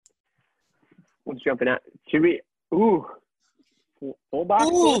What's jumping out? Should we? Ooh, full box.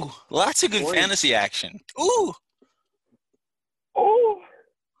 Ooh, lots of good Boy. fantasy action. Ooh. Oh.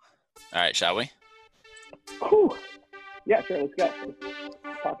 All right, shall we? Ooh. Yeah, sure. Let's go.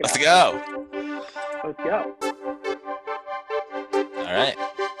 Let's go. Let's go. All right.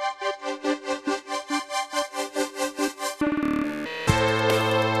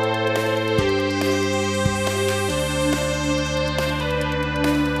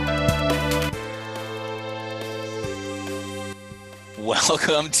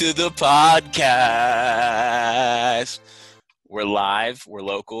 Welcome to the podcast. We're live, we're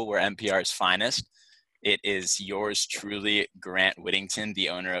local, we're NPR's finest. It is yours truly, Grant Whittington, the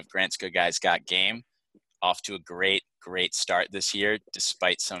owner of Grant's Good Guys Got Game. Off to a great start this year,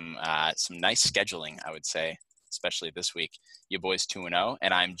 despite some nice scheduling, I would say, especially this week. You boys 2-0,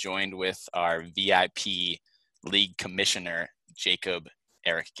 and I'm joined with our VIP league commissioner, Jacob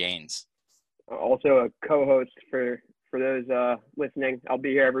Eric Gaines. Also a co-host for those listening. I'll be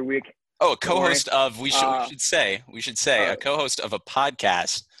here every week. Oh, a co-host of we should say a co-host of a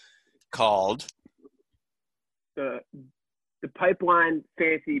podcast called the Pipeline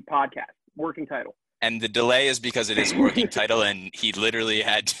Fantasy Podcast, working title. And the delay is because it is working title, and he literally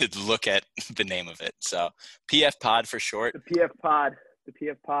had to look at the name of it. So PF Pod for short. The PF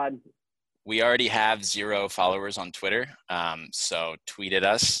Pod. We already have 0 followers on Twitter, so tweet at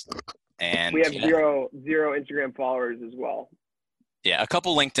us. And we have zero Instagram followers as well. Yeah, a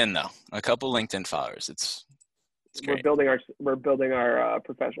couple LinkedIn though. A couple LinkedIn followers. It's great. We're building our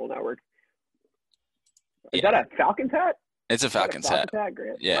professional network. Is Yeah. that a Falcons hat? It's a Falcons hat.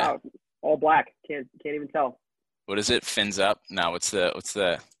 Grant? Yeah. Wow. All black. Can't even tell. What is it? Fins up? No, what's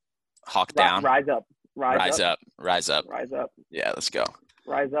the hawk down? Rise up. Rise up. Yeah, let's go.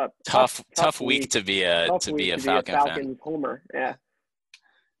 Rise up. Tough week to be a Falcon Falcons fan. homer. Yeah.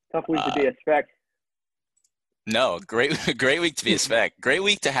 Tough week to be a spec. No, great week to be a spec. Great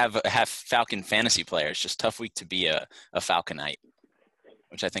week to have Falcon fantasy players. Just tough week to be a Falconite,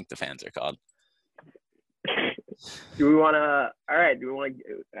 which I think the fans are called.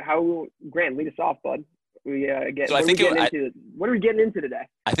 How Grant, lead us off, bud? What are we getting into today?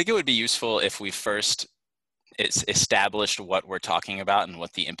 I think it would be useful if we first established what we're talking about and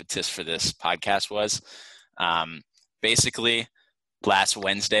what the impetus for this podcast was. Basically, last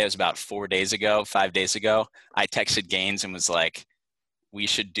Wednesday, it was about 5 days ago, I texted Gaines and was like, we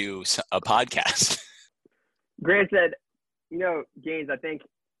should do a podcast. Grant said, Gaines, I think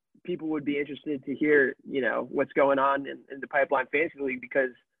people would be interested to hear, what's going on in the Pipeline Fantasy League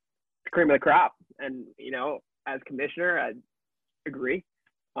because it's cream of the crop. And, as commissioner, I agree.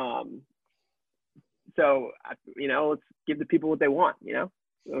 So, let's give the people what they want,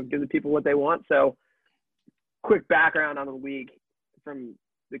 give the people what they want. So quick background on the league from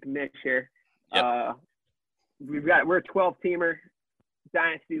the commish here. Yep. We're a 12-teamer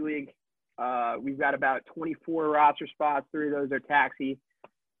dynasty league. We've got about 24 roster spots. 3 of those are taxi,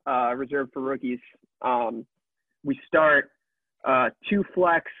 reserved for rookies. We start 2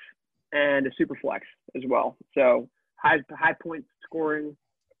 flex and a super flex as well. So high point scoring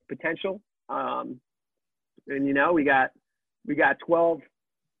potential. And we got 12,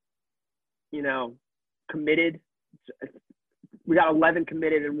 committed. We got 11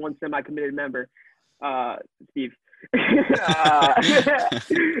 committed and 1 semi-committed member, Steve.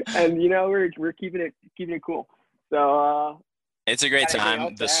 And we're keeping it cool. So it's a great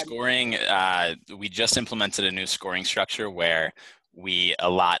time. The scoring, we just implemented a new scoring structure where we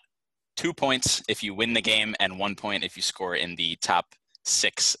allot 2 points if you win the game and 1 point if you score in the top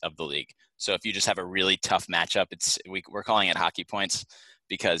 6 of the league. So if you just have a really tough matchup, we're calling it hockey points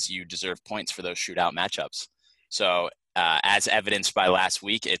because you deserve points for those shootout matchups. So as evidenced by last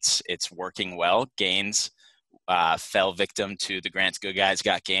week, it's working well. Gaines fell victim to the Grant's Good Guys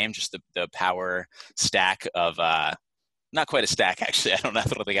Got Game, just the power stack of not quite a stack, actually. I don't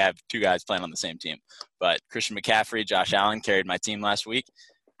think I have 2 guys playing on the same team. But Christian McCaffrey, Josh Allen carried my team last week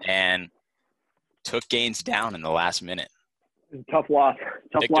and took Gaines down in the last minute. Tough loss.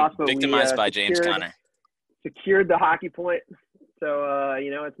 But victimized by James Conner. Secured the hockey point. So,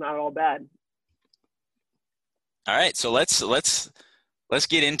 it's not all bad. All right, so let's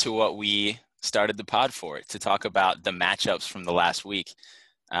get into what we started the pod for, to talk about the matchups from the last week.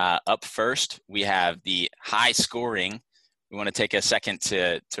 Up first, we have the high scoring. We want to take a second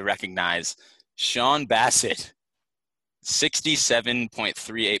to recognize Sean Bassett,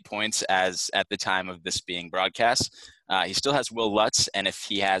 67.38 points as at the time of this being broadcast. He still has Will Lutz, and if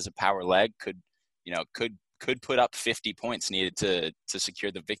he has a power leg, could put up 50 points needed to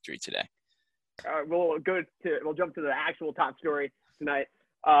secure the victory today. We'll jump to the actual top story tonight.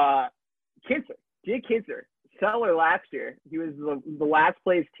 Kinser, Jake Kinser, seller last year. He was the last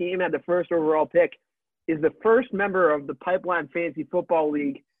place team, had the first overall pick, is the first member of the Pipeline Fantasy Football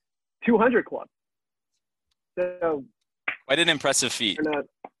League 200 club. So quite an impressive feat.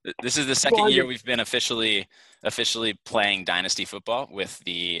 This is the second year we've been officially playing Dynasty football with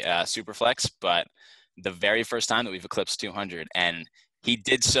the Superflex, but the very first time that we've eclipsed 200, and he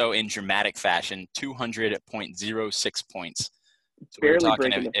did so in dramatic fashion, 200.06 points. So we were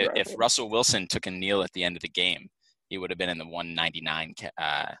talking if Russell Wilson took a kneel at the end of the game, he would have been in the 199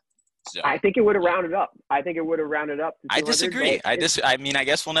 zone. I think it would have rounded up. To I disagree. I mean, I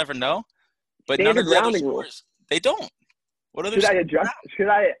guess we'll never know. But none of the other scores, they don't. What other? Should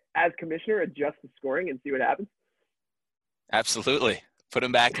I, as commissioner, adjust the scoring and see what happens? Absolutely. Put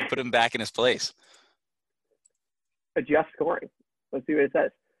him back in his place. Adjust scoring. Let's see what it says.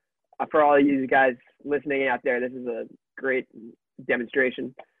 For all of you guys listening out there, this is a great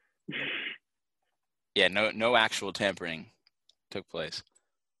demonstration. Yeah, no actual tampering took place.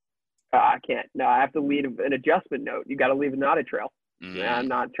 I can't. No, I have to leave an adjustment note. You got to leave an audit trail. I'm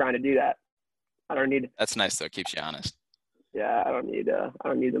not trying to do that. I don't need. That's nice though. Keeps you honest. Yeah, I don't need them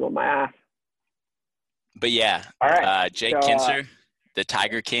on my ass. But yeah, all right. Jake Kinser, the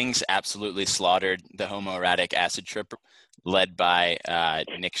Tiger Kings absolutely slaughtered the homoerotic acid trip, led by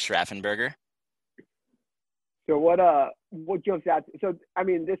Nick Straffenberger. So what jumps out? So I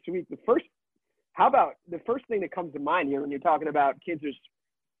mean, this week the first thing that comes to mind here when you're talking about Kinser's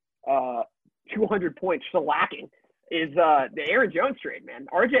 200-point shellacking is the Aaron Jones trade, man.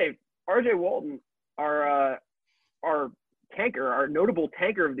 RJ Walton, our tanker, our notable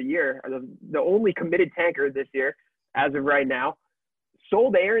tanker of the year, the only committed tanker this year as of right now,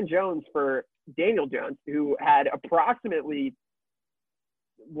 sold Aaron Jones for Daniel Jones, who had approximately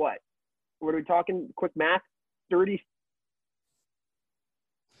what are we talking? Quick math, 33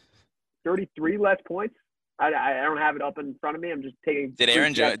 less points. I don't have it up in front of me. I'm just taking. Did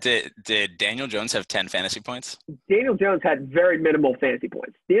Daniel Jones have 10 fantasy points? Daniel Jones had very minimal fantasy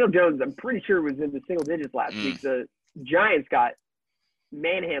points. Daniel Jones, I'm pretty sure, was in the single digits last week. The Giants got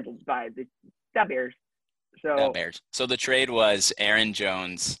manhandled by the Bears. So the trade was Aaron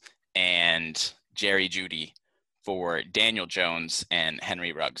Jones and Jerry Jeudy for Daniel Jones and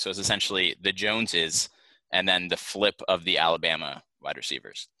Henry Ruggs. So it's essentially the Joneses and then the flip of the Alabama wide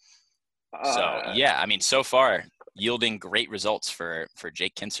receivers. So yeah, I mean, so far yielding great results for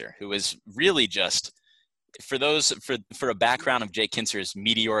Jake Kinser, who is really just for a background of Jake Kinser's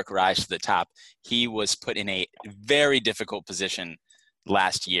meteoric rise to the top. He was put in a very difficult position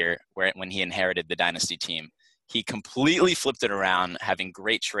last year when he inherited the dynasty team. He completely flipped it around, having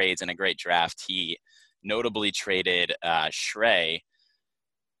great trades and a great draft. He notably traded Shrey,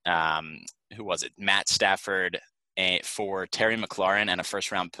 who was it? Matt Stafford for Terry McLaurin and a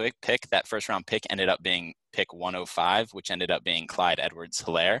first-round pick. That first-round pick ended up being pick 105, which ended up being Clyde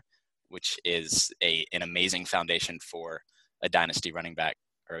Edwards-Helaire, which is an amazing foundation for a dynasty running back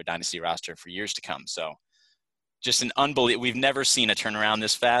or a dynasty roster for years to come. So just an unbelievable – we've never seen a turnaround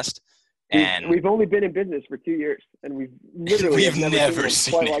this fast. And we've only been in business for 2 years, and we've never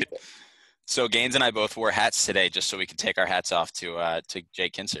seen it. Like this. So Gaines and I both wore hats today just so we could take our hats off to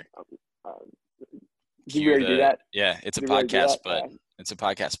Jake Kinser. Did you already do that? Yeah, it's a podcast,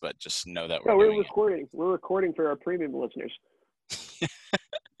 but just know that we're recording. We're recording for our premium listeners.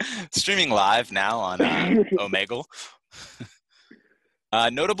 Streaming live now on Omegle.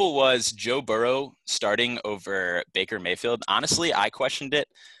 Notable was Joe Burrow starting over Baker Mayfield. Honestly, I questioned it.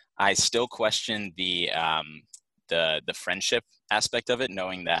 I still question the friendship aspect of it,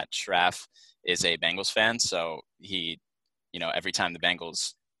 knowing that Schraff is a Bengals fan. So he, every time the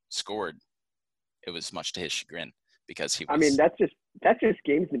Bengals scored, it was much to his chagrin because he was. I mean, that's just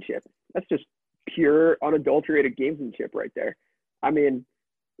gamesmanship. That's just pure, unadulterated gamesmanship right there. I mean,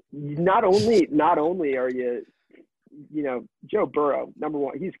 not only are you, Joe Burrow, number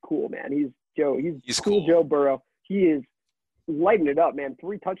one, he's cool, man. He's cool. Joe Burrow. He is lighting it up, man.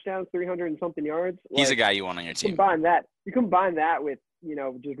 3 touchdowns, 300 and something yards. He's a guy you want on your team. You combine that with,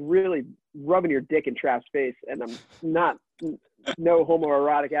 just really rubbing your dick in Trapp's face. And I'm not, no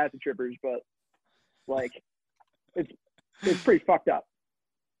homoerotic acid trippers, but it's pretty fucked up.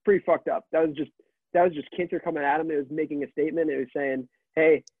 That was just Kinser coming at him. It was making a statement. It was saying,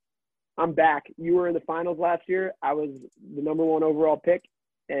 hey, I'm back. You were in the finals last year. I was the number 1 overall pick.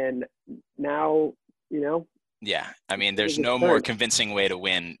 And now, Yeah. I mean, there's no more convincing way to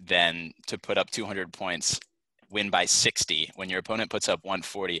win than to put up 200 points, win by 60 when your opponent puts up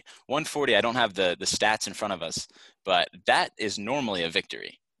 140. 140, I don't have the stats in front of us, but that is normally a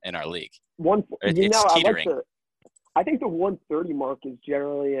victory in our league. I think the 130 mark is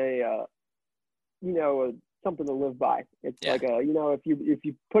generally something to live by. It's like if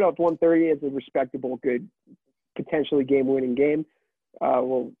you put up 130, it's a respectable, good, potentially game-winning game.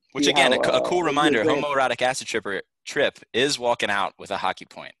 Which again, a cool reminder: homoerotic acid trip is walking out with a hockey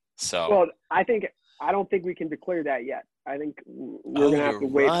point. So well, I don't think we can declare that yet. I think we're gonna have to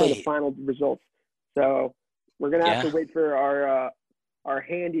wait for the final results. So we're gonna have to wait for our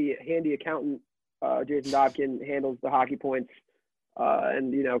handy accountant, Jason Dobkin, handles the hockey points,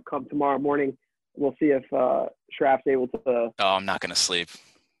 and come tomorrow morning, we'll see if Schraff's able to. Oh, I'm not gonna sleep.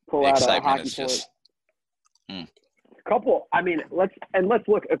 Pull out a hockey point. Let's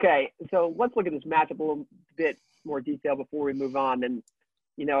look. Okay, so let's look at this matchup a little bit more detail before we move on. And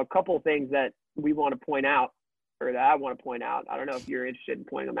a couple of things that we want to point out, or that I want to point out. I don't know if you're interested in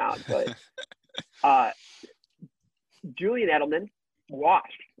pointing them out, but Julian Edelman,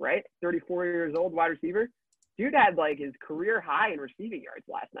 washed, right? 34 years old, wide receiver. Dude had like his career high in receiving yards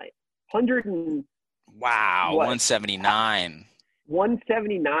last night. 179.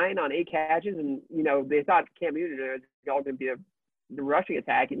 179 on 8 catches, and they thought Cam Newton was all going to be the rushing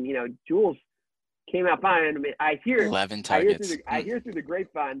attack, and Jules came out fine. I mean, I hear 11 targets. I hear through the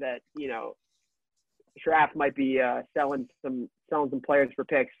grapevine that Schraff might be selling some players for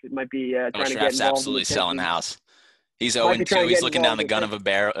picks. It might be trying to get involved. Schraff's absolutely selling house. He's 0-2. He's looking down the gun of a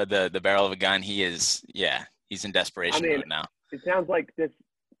barrel, the barrel of a gun. He is, he's in desperation mode now. It sounds like this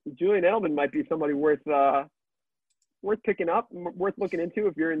Julian Edelman might be somebody worth picking up, worth looking into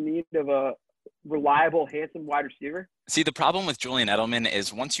if you're in need of a reliable, handsome wide receiver. See, the problem with Julian Edelman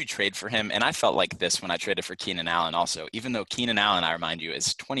is once you trade for him, and I felt like this when I traded for Keenan Allen also, even though Keenan Allen, I remind you,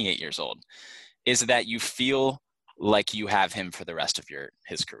 is 28 years old, is that you feel like you have him for the rest of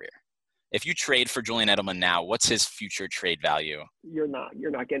his career. If you trade for Julian Edelman now, what's his future trade value? You're not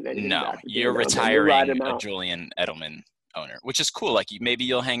getting anything back. No, you're retiring a Julian Edelman owner, which is cool. Like maybe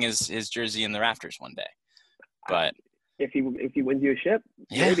you'll hang his jersey in the rafters one day. But if he wins you a ship,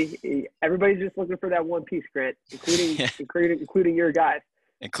 maybe. Everybody's just looking for that one piece, Grant, including your guys.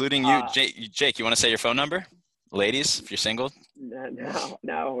 Including you, Jake. You want to say your phone number, ladies, if you're single?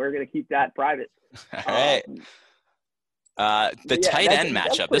 No, we're gonna keep that private. All right. The tight end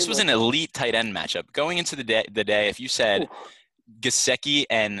matchup. This was an elite tight end matchup. Going into the day, if you said Gesicki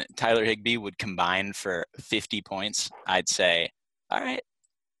and Tyler Higbee would combine for 50 points, I'd say, all right,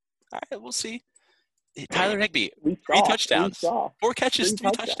 we'll see. Tyler Higbee, 3 touchdowns, 4 catches,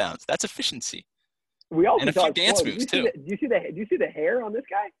 3 touchdowns. That's efficiency. We also and a few dance moves too. Do you see the hair on this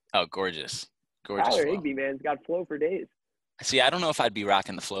guy? Oh, gorgeous Tyler flow. Higbee, man's got flow for days. See, I don't know if I'd be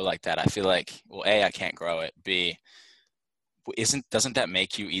rocking the flow like that. I feel like, well, A, I can't grow it. B, doesn't that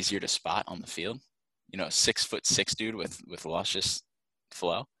make you easier to spot on the field? 6'6" dude with luscious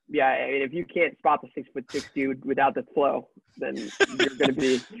flow. Yeah, I mean, if you can't spot the 6'6" dude without the flow, then you're going to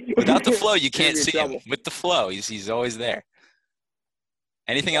be without the flow. You can't see him. With the flow, he's always there.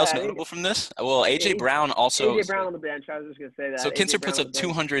 Anything else notable from this? Well, AJ Brown also. AJ Brown on the bench. I was just going to say that. So Kinzer puts up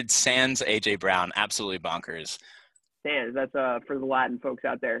 200. Sans AJ Brown, absolutely bonkers. Sans, that's for the Latin folks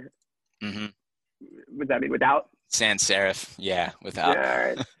out there. Mm-hmm. What does that mean? Without? Sans serif, without.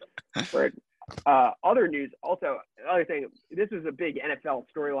 Yeah, all right. Other news, also, another thing, this is a big NFL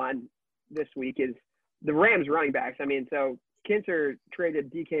storyline this week is the Rams running backs. I mean, so Kinzer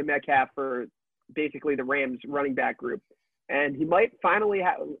traded DK Metcalf for basically the Rams running back group. And he might finally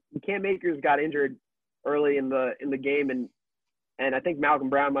have – Cam Akers got injured early in the game, and I think Malcolm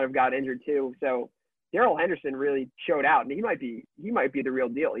Brown might have got injured too. So Darrell Henderson really showed out, and he might be the real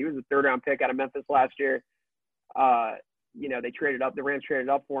deal. He was a third-round pick out of Memphis last year. They traded up. The Rams traded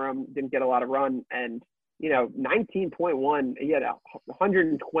up for him. Didn't get a lot of run, and 19.1. He had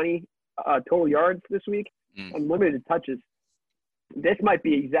 120 total yards this week, unlimited touches. This might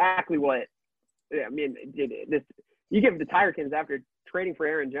be exactly what. I mean, this you give the Tigers after trading for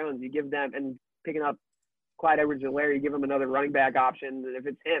Aaron Jones, you give them and picking up Clyde Edwards-Helaire, you give him another running back option. And if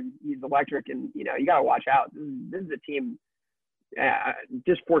it's him, he's electric, and you got to watch out. This is a team.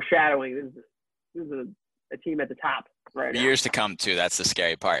 Just foreshadowing. This is a team at the top right now. Years to come too. That's the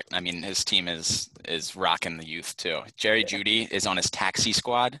scary part. I mean, his team is rocking the youth too. Jerry Jeudy is on his taxi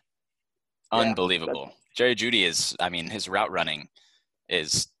squad. Unbelievable. Jerry Jeudy is. I mean, his route running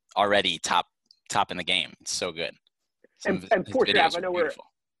is already top in the game. It's so good. And poor Schraff,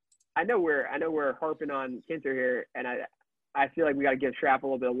 I know we're harping on Kinzer here, and I feel like we got to give Schraff a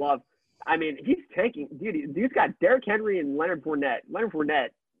little bit of love. I mean, he's tanking. Dude's got Derrick Henry and Leonard Fournette. Leonard Fournette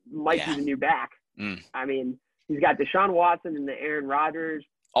might be the new back. I mean, he's got Deshaun Watson and the Aaron Rodgers.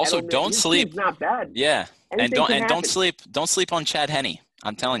 Also, don't sleep. Not bad. Yeah, don't sleep on Chad Henne.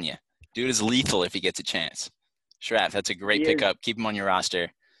 I'm telling you, dude is lethal if he gets a chance. Schraff, that's a great pickup. Keep him on your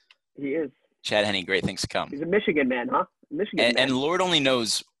roster. He is. Chad Henne, great things to come. He's a Michigan man, huh? Michigan man. And Lord only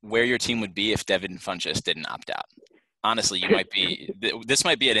knows where your team would be if Devin Funchess didn't opt out. Honestly, you might be. This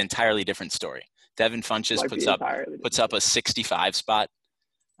might be an entirely different story. Devin Funchess puts up a 65 spot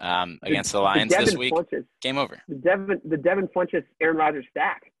against the Lions this week. Game over. The Devin Funchess Aaron Rodgers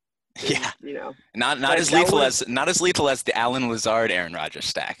stack. Yeah, not as lethal as the Allen Lazard Aaron Rodgers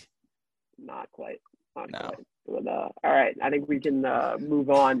stack. Not quite. But, all right, I think we can move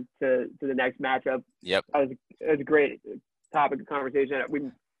on to the next matchup. Yep. It was a great topic of conversation.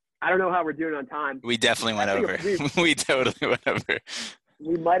 I don't know how we're doing on time. We definitely went over. We totally went over.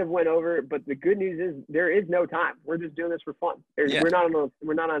 We might have went over, but the good news is there is no time. We're just doing this for fun. We're not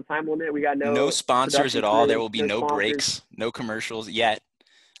on a time limit. We got no sponsors at all. There will be no breaks, no commercials yet.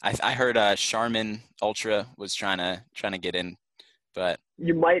 I heard Charmin Ultra was trying to get in, but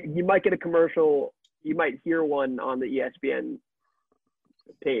you might get a commercial. You might hear one on the ESPN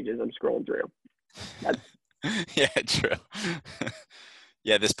page as I'm scrolling through. Yeah, true.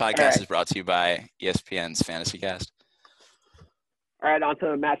 Yeah, this podcast is brought to you by ESPN's Fantasy Cast. All right, on to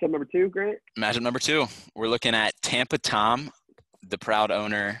matchup number 2, Grant. Matchup number 2, we're looking at Tampa Tom, the proud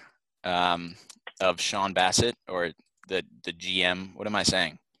owner of Sean Bassett, or the GM. What am I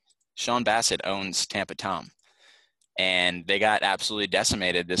saying? Sean Bassett owns Tampa Tom. And they got absolutely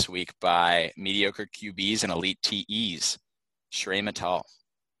decimated this week by mediocre QBs and elite TEs. Shrey Mittal.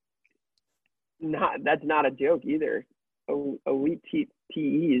 That's not a joke either. Elite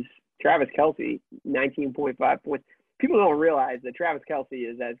TEs. Travis Kelce, 19.5 points. People don't realize that Travis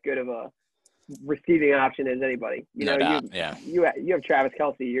Kelce is as good of a receiving option as anybody. You have Travis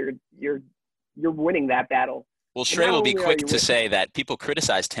Kelce. You're winning that battle. Well, Shrey will be quick to say that people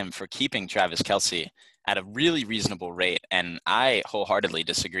criticized him for keeping Travis Kelce at a really reasonable rate, and I wholeheartedly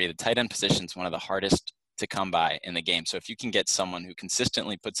disagree. The tight end position is one of the hardest to come by in the game. So if you can get someone who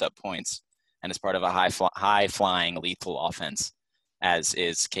consistently puts up points and is part of a high-flying, lethal offense, as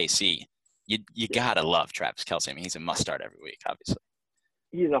is KC, you gotta love Travis Kelce. I mean, he's a must-start every week, obviously.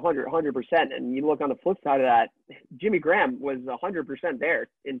 He's 100%. And you look on the flip side of that, Jimmy Graham was 100% there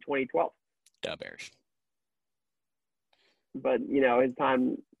in 2012. Duh, Bears. But, his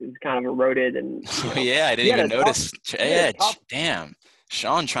time is kind of eroded. And yeah, I didn't even notice. Damn.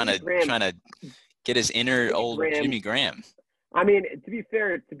 Sean trying to get his inner old Graham. Jimmy Graham. I mean, to be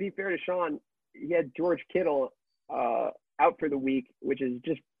fair to Sean, he had George Kittle out for the week, which is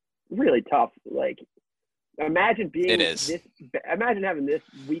just really tough. Like, imagine having this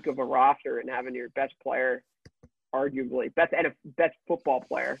week of a roster and having your best player, arguably best football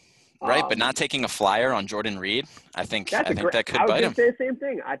player. Right, but not taking a flyer on Jordan Reed, I think that could bite him. I was going to say the same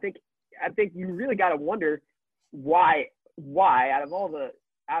thing. I think you really got to wonder why out of all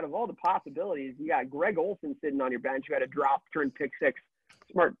the possibilities, you got Greg Olsen sitting on your bench who had a drop, turn pick 6.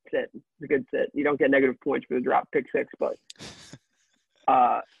 Smart sit. It's a good sit. You don't get negative points for the drop pick 6, but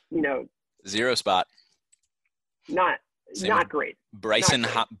 0 spot. Not great. Bryson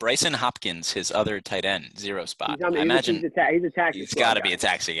Hopkins, his other tight end, 0 spot. I imagine he's a taxi. He's got to be a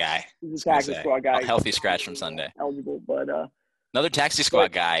taxi guy. He's a taxi squad guy. A healthy scratch from Sunday. Eligible, but another taxi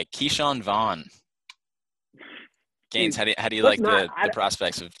squad guy, Keyshawn Vaughn. Gaines, how do you like the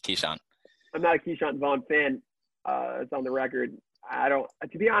prospects of Keyshawn? I'm not a Keyshawn Vaughn fan. It's on the record. I don't.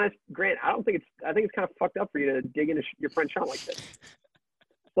 To be honest, Grant, I think it's kind of fucked up for you to dig into your friend Sean like this.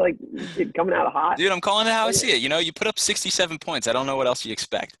 It's like coming out of hot. Dude, I'm calling it how I see it. You put up 67 points. I don't know what else you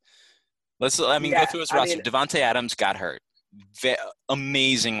expect. Go through his roster. Devontae Adams got hurt.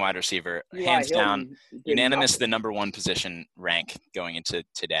 Amazing wide receiver. Hands down, unanimous the number 1 position rank going into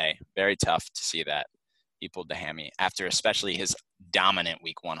today. Very tough to see that. He pulled the hammy after especially his dominant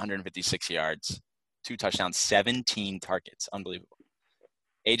week 156 yards, 2 touchdowns, 17 targets. Unbelievable.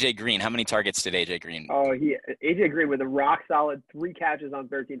 AJ Green, how many targets did AJ Green? Oh, AJ Green with a rock solid 3 catches on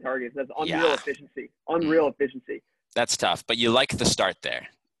 13 targets. That's unreal efficiency. Unreal efficiency. That's tough, but you like the start there.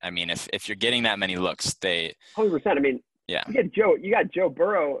 I mean, if you're getting that many looks, 100%. I mean, yeah. You got Joe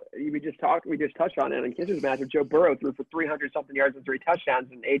Burrow. We just touched on it in Kiss's matchup. Joe Burrow threw for 300 something yards and 3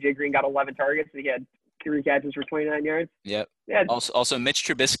 touchdowns, and AJ Green got 11 targets and he had 3 catches for 29 yards. Yep. Yeah. Also Mitch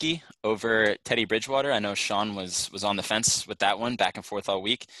Trubisky over Teddy Bridgewater. I know Sean was on the fence with that one, back and forth all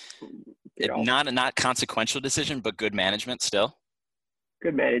week. Not consequential decision, but good management still.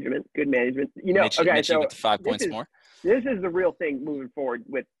 Good management. Mitchie with 5 points more. This is the real thing moving forward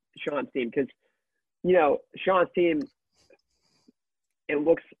with Sean's team because, Sean's team, it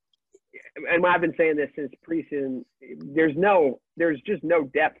looks, and I've been saying this since preseason, there's just no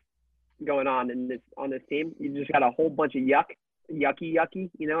depth going on this team. You just got a whole bunch of yucky.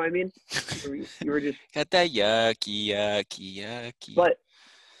 You know what I mean? You were just got that yucky. But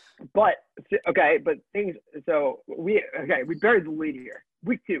But okay, but things. So we buried the lead here.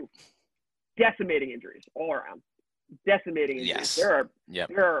 Week 2, decimating injuries all around. Decimating injuries. Yes.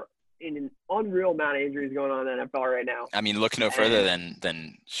 There are an unreal amount of injuries going on in the NFL right now. I mean, look no further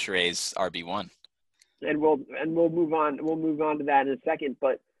than Shrey's RB1. And we'll move on. We'll move on to that in a second.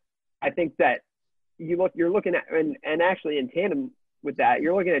 But I think that you're looking at and actually in tandem with that,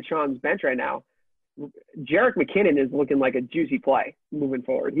 you're looking at Sean's bench right now. Jerick McKinnon is looking like a juicy play moving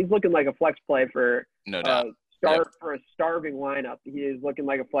forward. He's looking like a flex play for no doubt. For a starving lineup. He is looking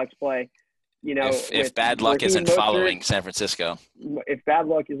like a flex play. You know, if bad luck isn't following San Francisco. If bad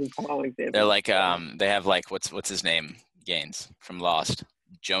luck isn't following San Francisco. They're like they have like what's his name? Gaines from Lost.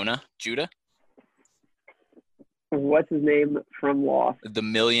 Judah? What's his name from Lost? The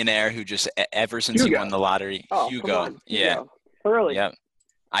millionaire who just ever since he won the lottery. Hugo. Yeah. Early. Yeah.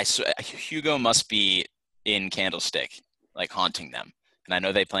 I swear, Hugo must be in Candlestick, like haunting them. And I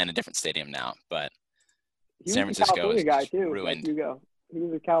know they play in a different stadium now, but San Francisco is ruined. Like Hugo. He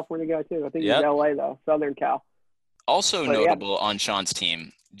was a California guy too. I think he's LA though, Southern Cal. Also notable on Sean's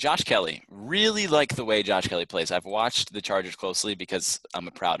team, Josh Kelly. Really like the way Josh Kelly plays. I've watched the Chargers closely because I'm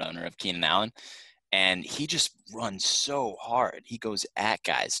a proud owner of Keenan Allen. And he just runs so hard. He goes at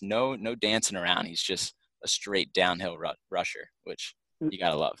guys. No dancing around. He's just a straight downhill rusher, which you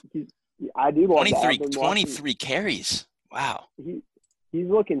got to love. I do love 23 carries. Wow. He's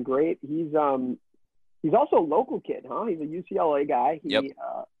looking great. He's also a local kid, huh? He's a UCLA guy. He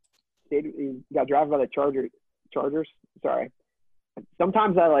got drafted by the Chargers. Sorry.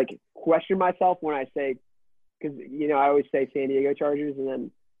 Sometimes I question myself when I say, because I always say San Diego Chargers and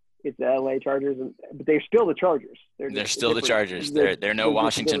then it's the LA Chargers, but they're still the Chargers. They're still the Chargers. They're no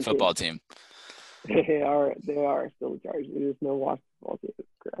Washington football team. They are still the Chargers. There's no Washington football team.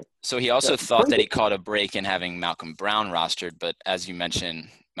 Correct. So he also thought that he caught a break in having Malcolm Brown rostered, but as you mentioned,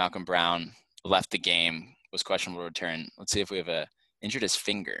 Malcolm Brown left the game, was questionable return. Let's see if we have injured his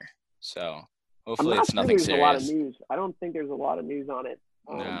finger. So hopefully it's nothing serious. A lot of news. I don't think there's a lot of news on it.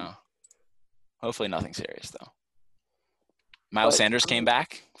 No. Hopefully nothing serious though. Miles Sanders came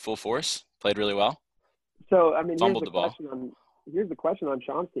back full force, played really well. So I mean, fumbled the ball. Here's the question on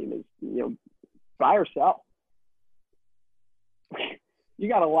Sean's team is buy or sell. You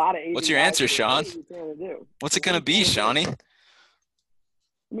got a lot of. What's your answer, Sean? What's it gonna be, Shawnee? I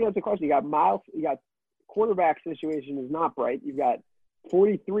mean, that's the question. You got Miles. You got quarterback situation is not bright. You've got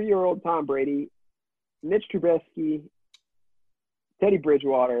 43-year-old Tom Brady, Mitch Trubisky, Teddy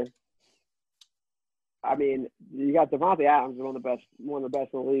Bridgewater. I mean, you got Devontae Adams, one of the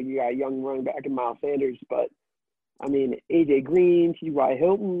best in the league. You got a young running back in Miles Sanders, but I mean, AJ Green, T.Y.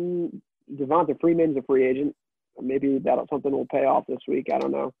 Hilton, Devonta Freeman's a free agent. Maybe something will pay off this week. I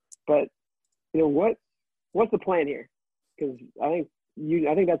don't know, but what's the plan here? Because I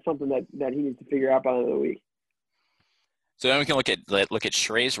think that's something that he needs to figure out by the end of the week. So then we can look at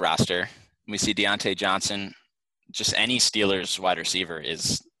Shrey's roster. We see Deontay Johnson. Just any Steelers wide receiver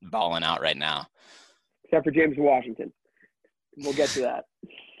is balling out right now. Except for James Washington. We'll get to that.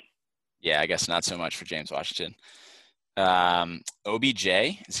 Yeah, I guess not so much for James Washington. OBJ,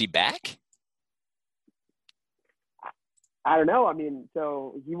 is he back? I don't know. I mean,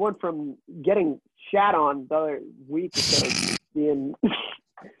 so he went from getting shat on the other week to being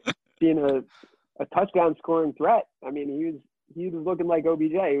a touchdown scoring threat. I mean, he was looking like OBJ.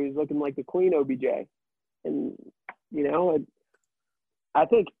 He was looking like the clean OBJ. And, I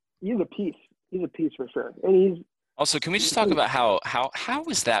think he's a piece. He's a piece for sure. And also, can we just talk about how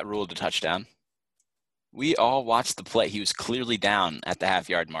was that ruled a touchdown? We all watched the play. He was clearly down at the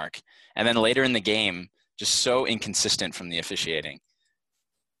half-yard mark. And then later in the game, just so inconsistent from the officiating.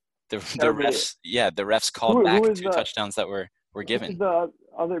 The refs called back two touchdowns that were given. What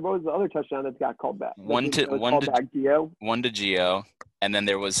was the other touchdown that got called back? One to Gio. And then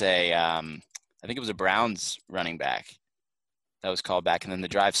there was I think it was a Browns running back that was called back. And then the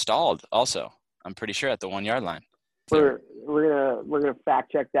drive stalled also. I'm pretty sure at the 1 yard line. We're gonna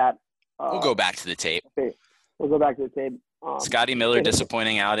fact check that. We'll go back to the tape. Okay. We'll go back to the tape. Scotty Miller,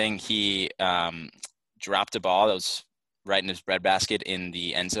 disappointing outing. He dropped a ball that was right in his breadbasket in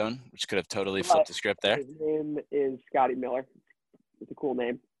the end zone, which could have totally flipped the script there. His name is Scotty Miller. It's a cool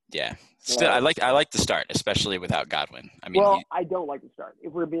name. Yeah. Still, I like the start, especially without Godwin. I mean, I don't like the start.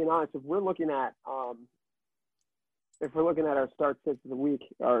 If we're being honest, if we're looking at our start six of the week,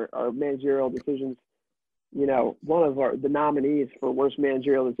 our managerial decisions, one of the nominees for worst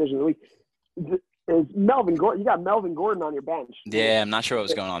managerial decision of the week is Melvin Gordon. You got Melvin Gordon on your bench. Yeah, I'm not sure what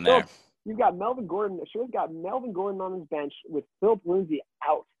was going on there. You've got Melvin Gordon. Sure, got Melvin Gordon on his bench with Philip Lindsay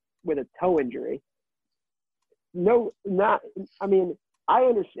out with a toe injury. I I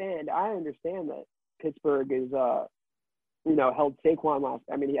understand that Pittsburgh is, held Saquon last.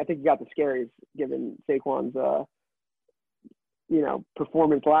 I mean, I think he got the scaries given Saquon's,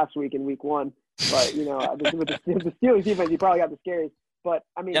 performance last week in week 1. But, with the Steelers defense, he probably got the scaries. But,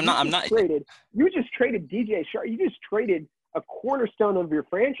 I mean, you just traded DJ Shark. You just traded a cornerstone of your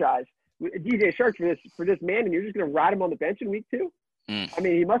franchise, DJ Shark, for this man, and you're just going to ride him on the bench in week 2? I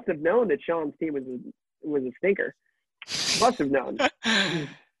mean, he must have known that Sean's team was a stinker. Must have known.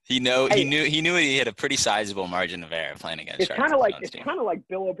 He knew he had a pretty sizable margin of error playing against Sharks. It's kind of like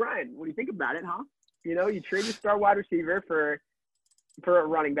Bill O'Brien. When you think about it, huh? You trade your star wide receiver for a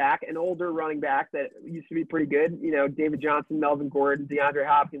running back, an older running back that used to be pretty good. David Johnson, Melvin Gordon, DeAndre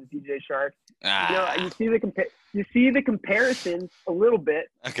Hopkins, DJ Shark. You see the comparisons a little bit.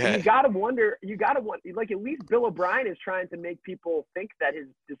 Okay. You gotta wonder. Like, at least Bill O'Brien is trying to make people think that his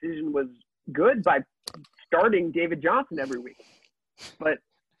decision was good by starting David Johnson every week. But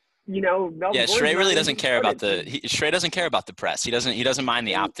Melvin Gordon, Shrey really doesn't care about Shrey doesn't care about the press. He doesn't mind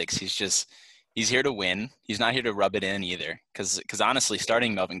the optics. He's here to win. He's not here to rub it in either. Because honestly,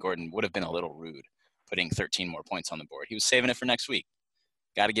 starting Melvin Gordon would have been a little rude, putting 13 more points on the board. He was saving it for next week.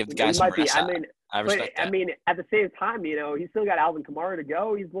 Got to give the guy some rest. I respect that. I mean, at the same time, he's still got Alvin Kamara to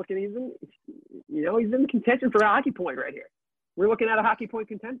go. He's in contention for a hockey point right here. We're looking at a hockey point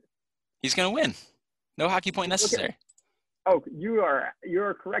contender. He's going to win. No hockey point necessary.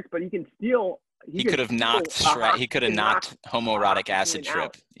 You're correct, but he can steal. He could have knocked homoerotic acid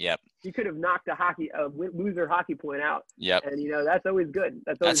trip. Yep. He could have knocked a loser hockey point out. Yep. And that's always good.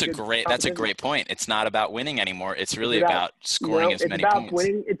 That's a great point. It's not about winning anymore. It's really about scoring as many points.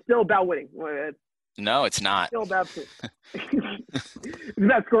 Winning. It's still about winning. No, it's not. It's still about it's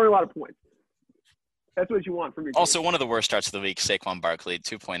about scoring a lot of points. That's what you want from your team. Also, one of the worst starts of the week, Saquon Barkley,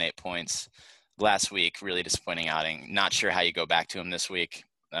 2.8 points last week. Really disappointing outing. Not sure how you go back to him this week.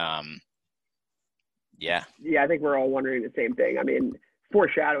 Yeah, I think we're all wondering the same thing. I mean,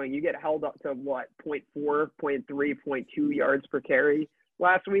 foreshadowing, you get held up to what, 0.4, 0.3, 0.2 yards per carry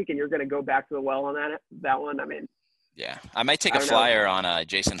last week, and you're going to go back to the well on that one. I mean, yeah, I might take a flyer on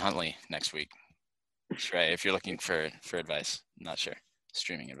Jason Huntley next week. Shrey, if you're looking for advice. I'm not sure.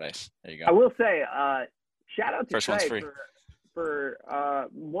 Streaming advice. There you go. I will say, shout out to First one's free. for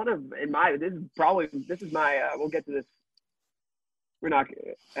one of this is my we'll get to this. We're not.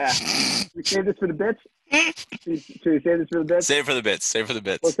 We save this for the bits. Should we save this for the bits? Save it for the bits. We'll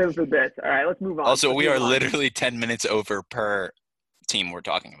save it for the bits. All right, let's move on. Also, we are literally 10 minutes over per team we're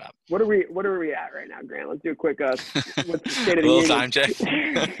talking about. What are we at right now, Grant? Let's do a quick what's the state of the little union? time check.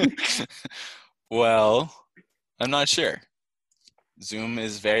 Well, I'm not sure. Zoom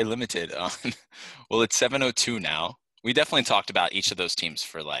is very limited on. Well, it's 7:02 now. We definitely talked about each of those teams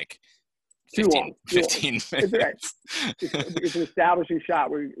for like 15 minutes. It's an establishing shot.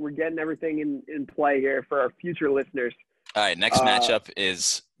 We're getting everything in play here for our future listeners. All right, next matchup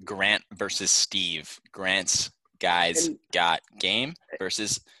is Grant versus Steve. Grant's guys got game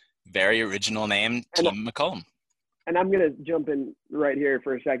versus very original name Team McCollum. And I'm going to jump in right here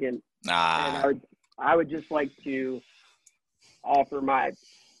for a second. And I would just like to offer my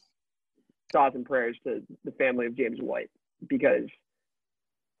thoughts and prayers to the family of James White, because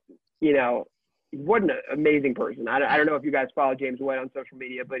what an amazing person. I don't know if you guys follow James White on social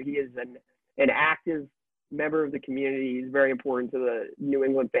media, but he is an active member of the community. He's very important to the New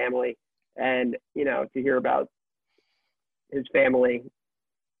England family. And, to hear about his family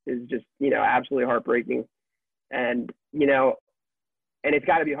is just, absolutely heartbreaking. And, and it's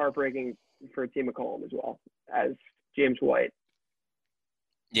got to be heartbreaking for Team McCollum as well, as James White.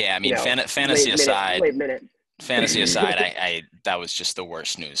 Yeah, I mean, fantasy aside, Fantasy aside, I that was just the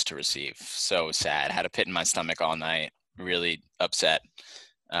worst news to receive. So sad. Had a pit in my stomach all night. Really upset.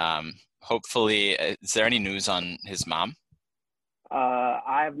 Hopefully, is there any news on his mom?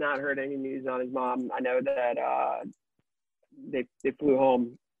 I have not heard any news on his mom. I know that they flew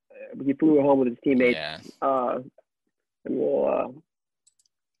home. He flew home with his teammates. Yeah. And we'll.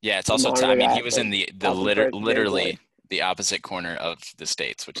 Yeah, it's also tough. I mean, he was in the literally the opposite corner of the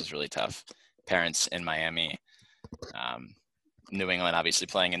states, which is really tough. Parents in Miami, New England obviously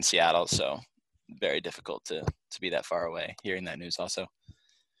playing in Seattle, so very difficult to be that far away. Hearing that news also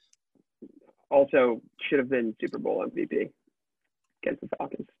should have been Super Bowl MVP against the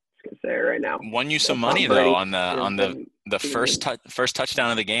Falcons. Just gonna say it right now. Won you some money though on the first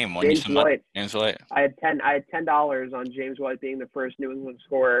touchdown of the game. Won you some money. James White. I had $10 on James White being the first New England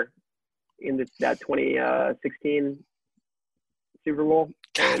scorer in that 2016 Super Bowl.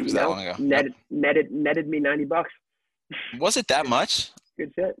 God, it was that long ago. Netted me $90. Was it that much?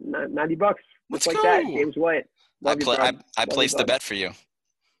 Good shit. $90. Let's like go. That, James White. Love you, bro. I placed the bet for you.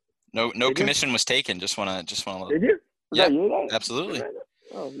 No Did commission you? was taken. Just wanna. Did you? Was Yeah, that you? That? absolutely.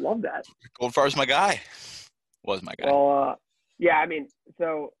 Oh, love that. Goldfar's my guy. Was my guy. Well, yeah. I mean,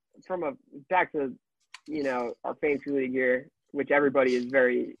 so back to our fantasy league here, which everybody is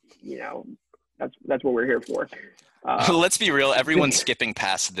very that's what we're here for. Let's be real. Everyone's skipping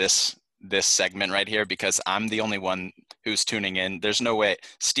past this segment right here because I'm the only one who's tuning in. There's no way.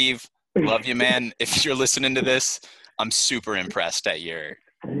 Steve, love you, man. If you're listening to this, I'm super impressed at your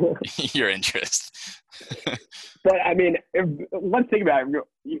interest. But I mean, let's think about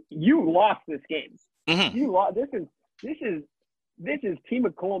it. You lost this game. Mm-hmm. You lost. This is Team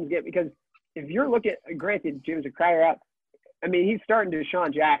McCollum's game, because if you're looking, granted, James Crowder out. I mean, he's starting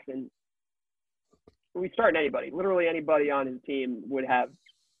Deshaun Jackson. We start anybody. Literally anybody on his team would have.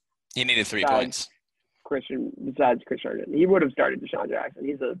 He needed 3 points. Besides Chris Herndon, he would have started Deshaun Jackson.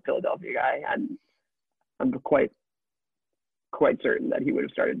 He's a Philadelphia guy, and I'm quite certain that he would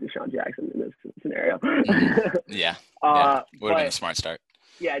have started Deshaun Jackson in this scenario. Yeah. Would have been a smart start.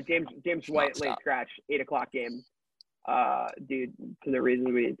 Yeah, James White, late scratch, 8:00 game. Due to the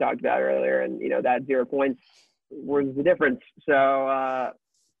reasons we talked about earlier, and that 0 points was the difference. So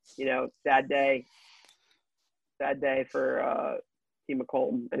sad day for Team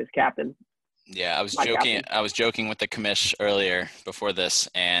McCollum and his captain. Yeah, I was joking with the commish earlier before this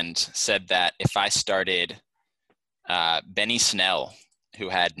and said that if I started Benny Snell, who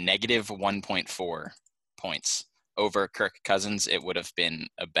had negative 1.4 points over Kirk Cousins, it would have been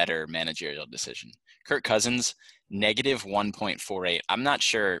a better managerial decision. Kirk Cousins, negative 1.48. I'm not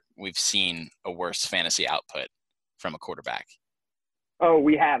sure we've seen a worse fantasy output from a quarterback. Oh,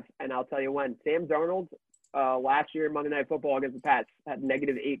 we have, and I'll tell you when. Sam Darnold, last year Monday Night Football against the Pats, had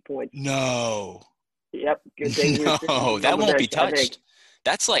negative 8 points. No. Yep. Good thing. No, that won't be touched.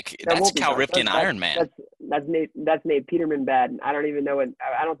 That's Cal Ripken Iron Man. That's Nate Peterman bad. I don't even know it.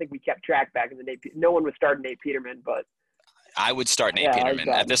 I don't think we kept track back in the day. No one was starting Nate Peterman, but I would start Nate Peterman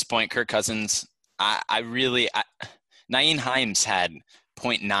at this point. Kirk Cousins. Nyheim Hines had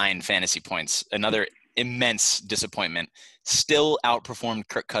 0.9 fantasy points. Another immense disappointment. Still outperformed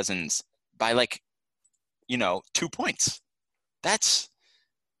Kirk Cousins by 2 points. That's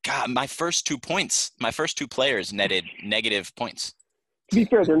my first 2 points. My first 2 players netted negative points. To be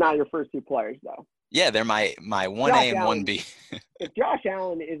fair, they're not your first 2 players, though. Yeah, they're my 1A and 1B. If Josh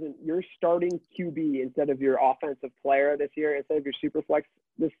Allen isn't your starting QB instead of your offensive player this year, instead of your super flex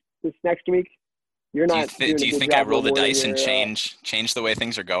this next week, you're not. Do you think I roll the dice and change the way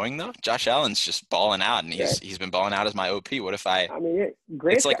things are going though? Josh Allen's just balling out, and he's been balling out as my OP. What if I? I mean,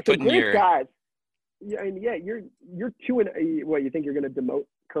 great. It's like putting your guys. Yeah, I mean, you're 2 what, you think you're going to demote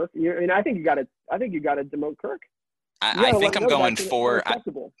Kirk? I think you got to demote Kirk. I think I'm going 4.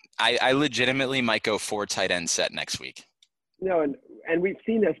 I legitimately might go 4 tight end set next week. No, and we've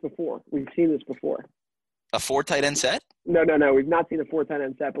seen this before. A 4 tight end set? No. We've not seen a 4 tight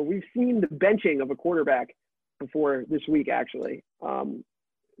end set, but we've seen the benching of a quarterback before this week, actually,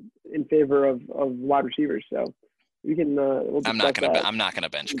 in favor of wide receivers. So we can. I'm not going to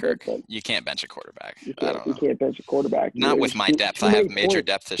bench Kirk. You can't bench a quarterback. I don't know. You can't bench a quarterback. Not with my depth. I have major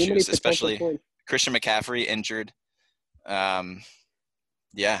depth issues, especially Christian McCaffrey injured.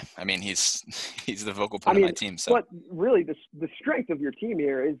 Yeah, I mean he's the vocal point of my team. So, but really, the strength of your team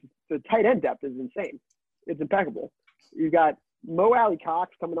here is the tight end depth is insane. It's impeccable. You've got Mo Alley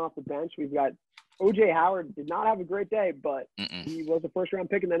Cox coming off the bench. We've got OJ Howard. Did not have a great day, but he was a first round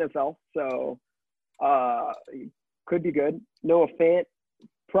pick in the NFL, so could be good. Noah Fant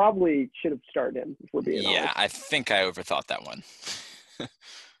probably should have started him. If we're being honest. Yeah, I think I overthought that one.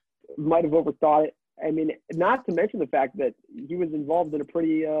 Might have overthought it. I mean, not to mention the fact that he was involved in a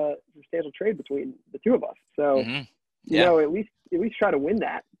pretty substantial trade between the two of us. So, at least try to win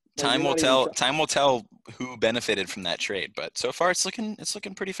that. Time will tell. Time will tell who benefited from that trade, but so far it's looking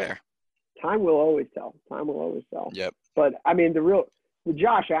pretty fair. Time will always tell. Yep. But I mean, the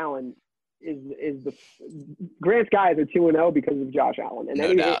Josh Allen is the Grant's guys are 2-0 because of Josh Allen, and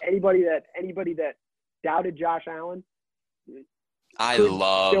anybody that doubted Josh Allen.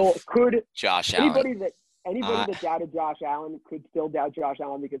 Josh Allen. Anybody that doubted Josh Allen could still doubt Josh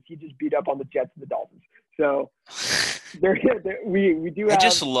Allen because he just beat up on the Jets and the Dolphins. So we do. I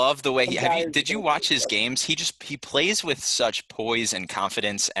just love the way did you watch his games? He plays with such poise and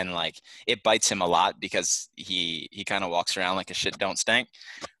confidence, and it bites him a lot because he kind of walks around like a shit don't stink.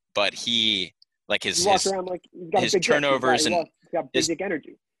 But his turnovers and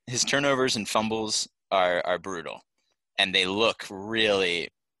his turnovers and fumbles are brutal. And they look really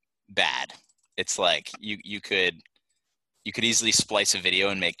bad. It's like you could easily splice a video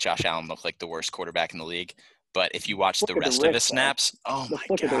and make Josh Allen look like the worst quarterback in the league. But if you watch the rest of his snaps, oh my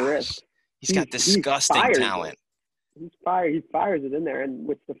gosh, he's got disgusting talent. He fires it in there. And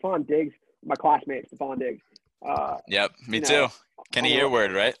with Stephon Diggs, my classmate, Stephon Diggs. Yep, me too. Kenny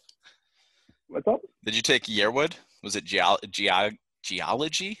Yearwood, right? What's up? Did you take Yearwood? Was it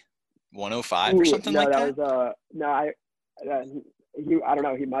geology 105 or something like that? That was I don't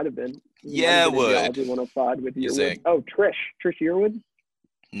know. He might have been. Yearwood. Geology 105 with Yearwood. Trish Yearwood.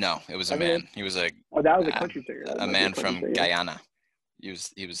 No, it was a man. He was that was a country singer. A man from Guyana. He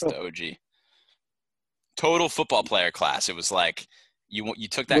was the OG. Total football player class. It was like you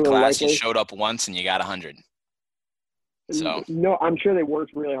took that class, you showed up once, and you got 100. So no, I'm sure they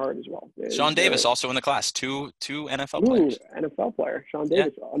worked really hard as well. Sean Davis also in the class. Two NFL players. NFL player. Sean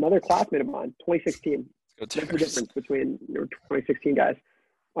Davis, another classmate of mine, 2016. That's the difference between your 2016 guys.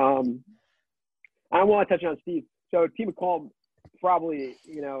 I want to touch on Steve. So T. McCall probably,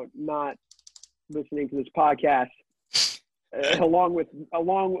 not listening to this podcast, along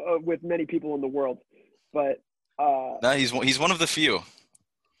with many people in the world, but no, he's one of the few.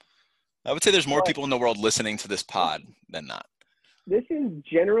 I would say there's more people in the world listening to this pod than not. This is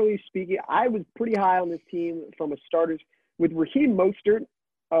generally speaking. I was pretty high on this team from a starters with Raheem Mostert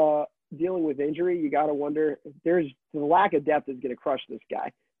dealing with injury. You got to wonder if the lack of depth is going to crush this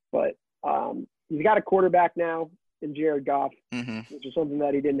guy, but he's got a quarterback now in Jared Goff, which is something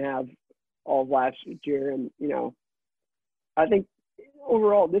that he didn't have all of last year. And, I think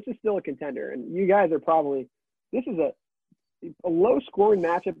overall this is still a contender. And you guys are this is a low-scoring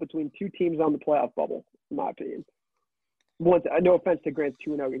matchup between two teams on the playoff bubble, in my opinion. No offense to Grant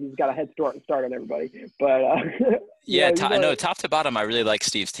 2-0. He's got a head start on everybody. But, top to bottom, I really like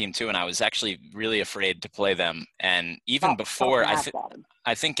Steve's team too, and I was actually really afraid to play them. And even before,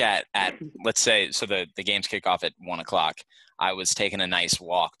 I think at let's say, so the games kick off at 1 o'clock, I was taking a nice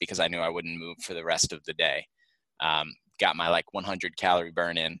walk because I knew I wouldn't move for the rest of the day. Got my 100-calorie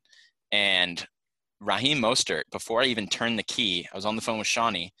burn in. And Raheem Mostert, before I even turned the key, I was on the phone with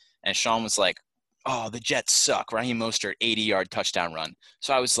Shawnee, and Sean was like, "Oh, the Jets suck. Raheem Mostert, 80-yard touchdown run."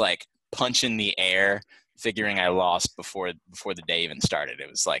 So I was punching the air, figuring I lost before the day even started. It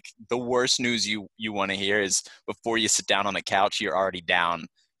was the worst news you want to hear is before you sit down on the couch, you're already down,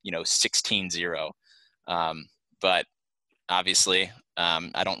 16-0. But obviously,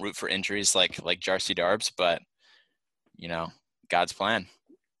 I don't root for injuries like Jarcy Darbs, but God's plan.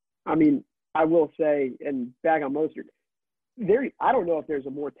 I mean, I will say, and back on Mostert, I don't know if there's a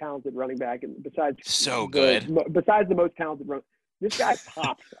more talented running back besides the most talented run. This guy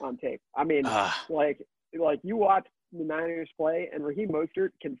pops on tape. I mean, you watch the Niners play, and Raheem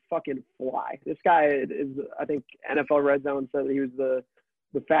Mostert can fucking fly. This guy is, I think, NFL Red Zone said that he was the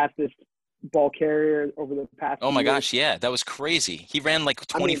fastest ball carrier over the past. Oh my gosh, yeah, that was crazy. He ran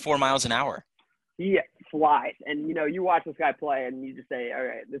 24 miles an hour. He flies, and you watch this guy play, and you just say, all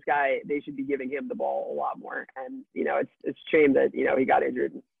right, this guy, they should be giving him the ball a lot more. And it's a shame that he got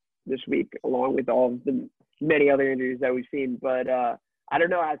injured this week, along with all of the many other injuries that we've seen. But I don't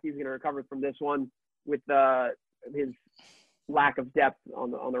know how he's going to recover from this one with his lack of depth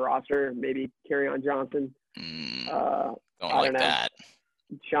on the roster. Maybe Kerryon Johnson. Don't like that.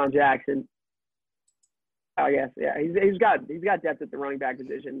 Sean Jackson. I guess, yeah. He's got depth at the running back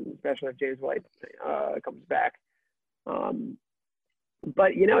position, especially if James White comes back.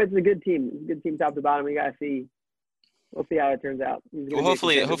 But it's a good team. It's a good team top to bottom. We gotta see. We'll see how it turns out. Well,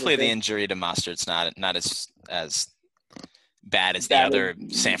 hopefully the injury to Mostert's not as bad as the other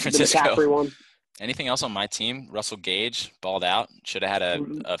San Francisco. The one. Anything else on my team? Russell Gage balled out. Should have had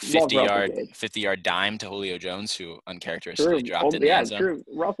a 50-yard dime to Julio Jones, who uncharacteristically dropped it in the end zone. Yeah, true.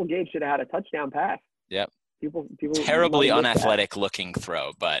 Russell Gage should have had a touchdown pass. Yep. People terribly unathletic looking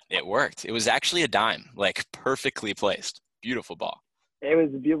throw, but it worked. It was actually a dime, perfectly placed. Beautiful ball. It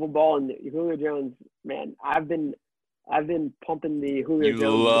was a beautiful ball, and Julio Jones, man, I've been pumping the Julio Jones. You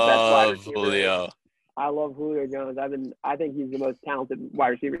love Julio. I love Julio Jones. I think he's the most talented wide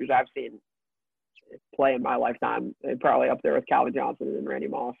receivers I've seen play in my lifetime, and probably up there with Calvin Johnson and Randy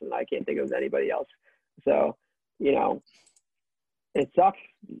Moss, and I can't think of anybody else. So, it sucks.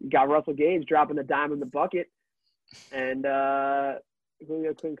 You got Russell Gage dropping a dime in the bucket, and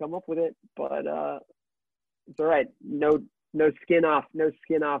Julio couldn't come up with it. But it's all right. No skin off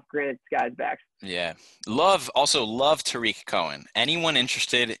Grant Sky's back. Yeah. Love Tariq Cohen. Anyone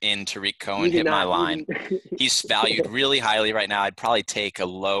interested in Tariq Cohen, hit my line. He's valued really highly right now. I'd probably take a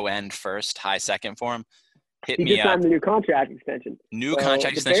low end first, high second for him. Hit me up. He just signed the new contract extension.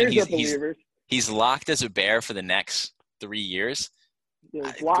 He's locked as a Bear for the next 3 years.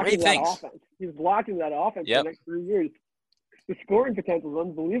 Great things. He's blocking that offense for the next 3 years. The scoring potential is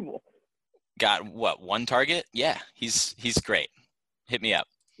unbelievable. got what, one target? Yeah, he's great. Hit me up.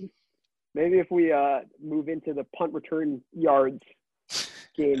 Maybe if we move into the punt return yards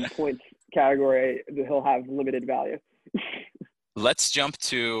gain points category, he'll have limited value. Let's jump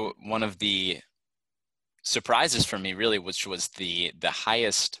to one of the surprises for me, really, which was the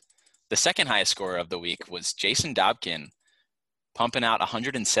second highest scorer of the week was Jason Dobkin, pumping out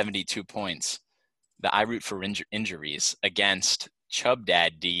 172 points. The I root for injuries against Chub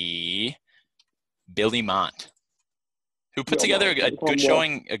Daddy Billy Mont, who put together a good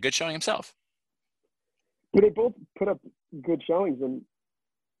showing himself. But they both put up good showings, and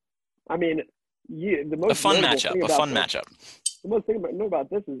I mean, a fun matchup. The most thing about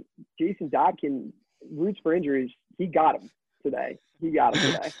this is Jason Dobkin roots for injuries. He got him today.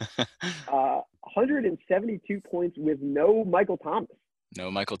 172 points with no Michael Thomas. No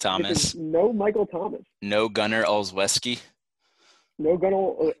Michael Thomas. No Michael Thomas. No Gunnar Olszewski. No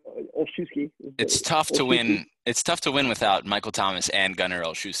Gunnar Olszewski. It's tough to win. It's tough to win without Michael Thomas and Gunnar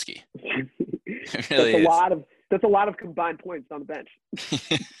Olszewski. It really is. That's a lot of combined points on the bench.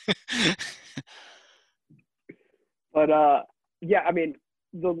 But yeah, I mean,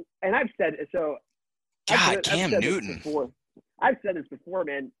 and I've said so. Cam Newton. I've said this before,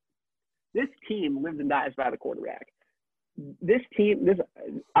 man. This team lives and dies by the quarterback. This team,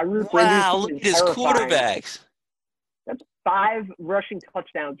 I root for. Wow, look at his quarterbacks. That's 5 rushing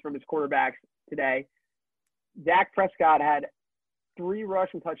touchdowns from his quarterbacks today. Dak Prescott had 3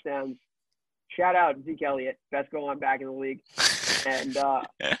 rushing touchdowns. Shout out Zeke Elliott, best goal-line back in the league. And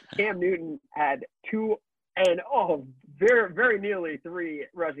Cam Newton had 2 and very, very nearly 3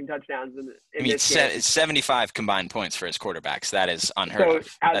 rushing touchdowns in this game. 75 combined points for his quarterbacks. That is unheard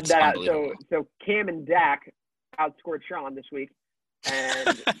of. That's unbelievable. So Cam and Dak outscored Sean this week,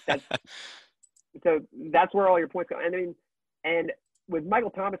 and that's where all your points go. And I mean, and with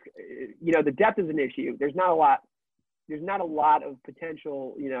Michael Thomas, the depth is an issue. There's not a lot of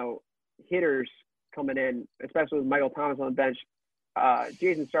potential, hitters coming in, especially with Michael Thomas on the bench.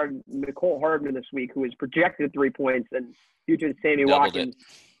 Jason started Nicole Hardman this week, who was projected 3 points, and due to Sammy Watkins'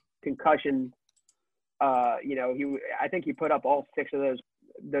 concussion, I think he put up all 6 of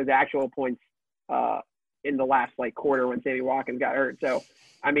those actual points in the last quarter when Sammy Watkins got hurt. So,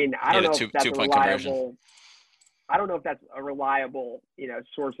 I mean, I don't know if that's a reliable. I don't know if that's a reliable,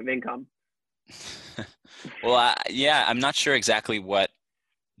 source of income. Well, I'm not sure exactly what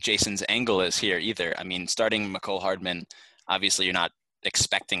Jason's angle is here either. I mean, starting Nicole Hardman, obviously you're not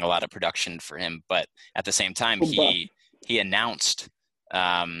expecting a lot of production for him, but at the same time, he announced,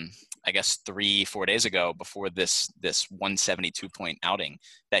 I guess 3-4 days ago before this 172 point outing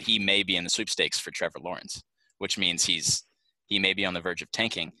that he may be in the sweepstakes for Trevor Lawrence, which means he may be on the verge of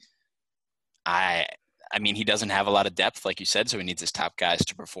tanking. I mean, he doesn't have a lot of depth, like you said, so he needs his top guys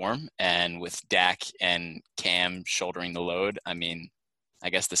to perform. And with Dak and Cam shouldering the load, I mean, I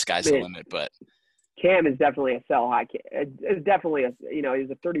guess the sky's the limit. But Cam is definitely a sell high. It's definitely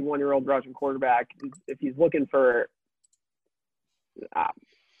he's a 31-year-old rushing quarterback. If he's looking for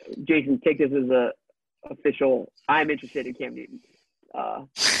Jason, take this as a official. I'm interested in Cam Newton.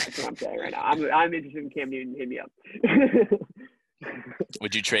 That's what I'm saying right now. I'm interested in Cam Newton. Hit me up.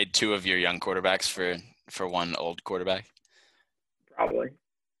 Would you trade 2 of your young quarterbacks for one old quarterback? Probably.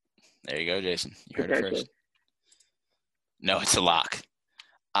 There you go, Jason. You heard it first. No, it's a lock.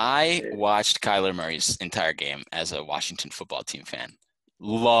 I watched Kyler Murray's entire game as a Washington football team fan.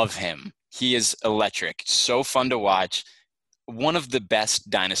 Love him. He is electric. So fun to watch. One of the best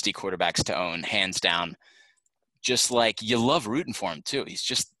dynasty quarterbacks to own, hands down. Just you love rooting for him too. He's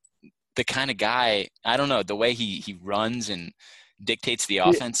just the kind of guy, I don't know, the way he runs and dictates the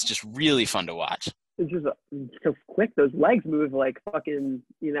offense, just really fun to watch. It's just so quick. Those legs move like fucking,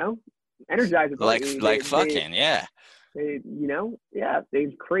 energizing. Yeah.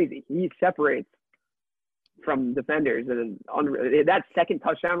 He's crazy. He separates from defenders, and that second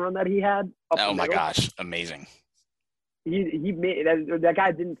touchdown run that he had. Oh my gosh, amazing! He made that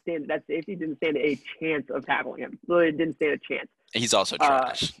guy that safety didn't stand a chance of tackling him. Literally didn't stand a chance. He's also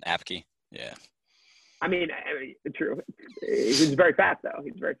trash, Apke. Yeah. I mean, true. He's very fast though.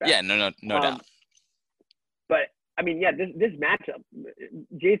 He's very fast. Yeah, no doubt. But I mean, this matchup,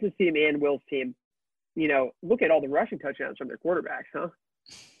 Jason's team and Will's team. Look at all the rushing touchdowns from their quarterbacks, huh?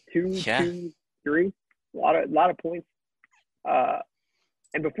 2, 3, a lot of points.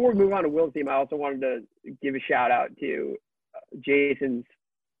 And before we move on to Will's team, I also wanted to give a shout out to Jason's.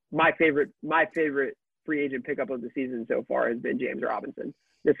 My favorite free agent pickup of the season so far has been James Robinson.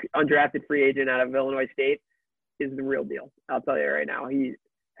 This undrafted free agent out of Illinois State is the real deal. I'll tell you right now. He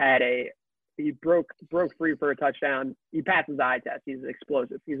had a he broke free for a touchdown. He passed his eye test. He's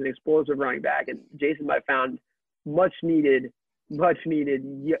explosive. He's an explosive running back, and Jason might have found much needed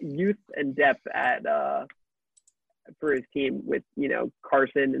youth and depth at for his team with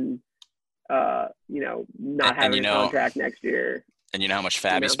Carson and not having a contract next year. And you know how much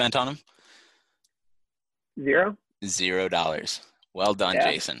Fabby spent on him? $0. Well done,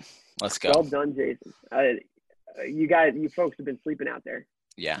 Jason. Let's go. Well done, Jason. You folks have been sleeping out there.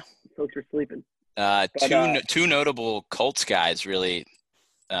 Yeah. You folks are sleeping. Two notable Colts guys really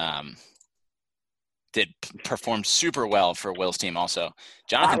did perform super well for Will's team also.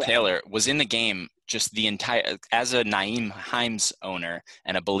 Jonathan Taylor was in the game just the entire – as a Nyheim Hines owner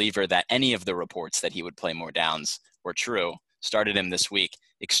and a believer that any of the reports that he would play more downs were true, started him this week.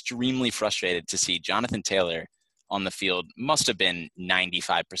 Extremely frustrated to see Jonathan Taylor on the field. Must have been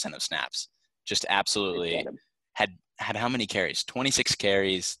 95% of snaps. Just absolutely had how many carries? 26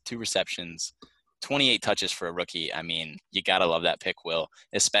 carries, 2 receptions, 28 touches for a rookie. I mean, you got to love that pick, Will,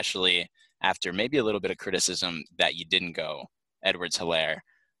 especially after maybe a little bit of criticism that you didn't go Edwards-Helaire.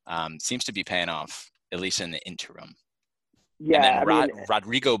 Seems to be paying off, at least in the interim. Yeah, and then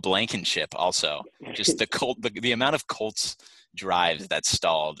Rodrigo Blankenship also. Just the amount of Colts drives that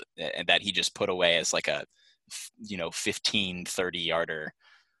stalled and that he just put away as like a 15, 30-yarder.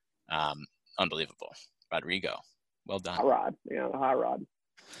 Unbelievable. Rodrigo. Well done. Hot rod.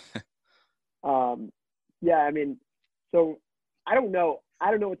 Yeah, I mean, so I don't know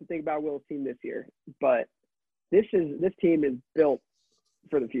what to think about Will's team this year, but this team is built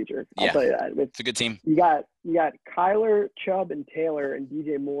for the future. I'll tell you that. It's a good team. You got Kyler, Chubb, and Taylor, and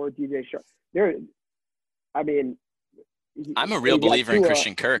DJ Moore, DJ Sharp. I'm a real believer in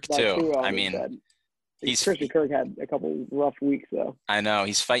Christian Kirk too. I mean, Christian Kirk had a couple rough weeks though. I know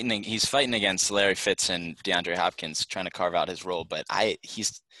he's fighting against Larry Fitz and DeAndre Hopkins, trying to carve out his role. But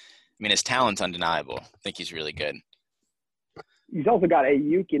his talent's undeniable. I think he's really good. He's also got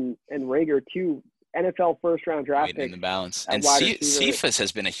Ayuk and Rager, two NFL first-round draft picks. In the balance. And Cephas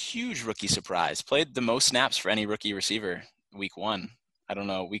has been a huge rookie surprise. Played the most snaps for any rookie receiver week 1. I don't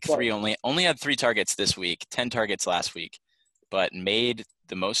know. Week 3 only had 3 targets this week, 10 targets last week, but made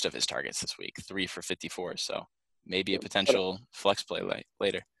the most of his targets this week, 3 for 54. So maybe a potential flex play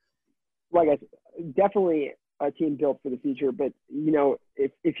later. Like I said, definitely a team built for the future. But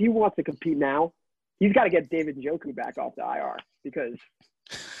if he wants to compete now, he's got to get David Njoku back off the IR because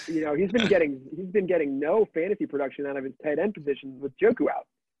he's been getting no fantasy production out of his tight end position with Njoku out.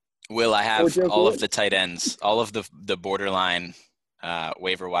 Will, I have all of the tight ends, all of the borderline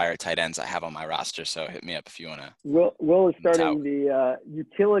waiver wire tight ends I have on my roster. So hit me up if you want to. Will is starting the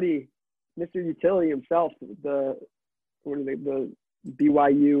utility, Mr. Utility himself. The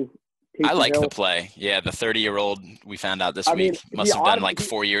BYU. I like the play. Yeah, the 30-year-old we found out this week must have done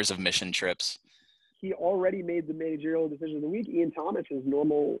 4 years of mission trips. He already made the managerial decision of the week. Ian Thomas, his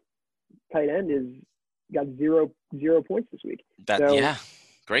normal tight end, got zero points this week.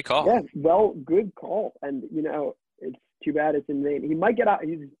 Great call. Yeah, good call. And it's too bad it's in vain. He might get out.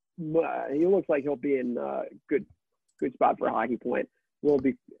 He looks like he'll be in good spot for a hockey point. We'll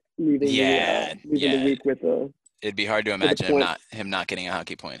be leaving the week with a. It'd be hard to imagine him not getting a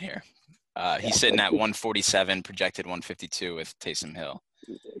hockey point here. He's sitting at 147, projected 152 with Taysom Hill.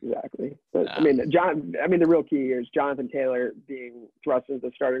 Exactly. But the real key here is Jonathan Taylor being thrust into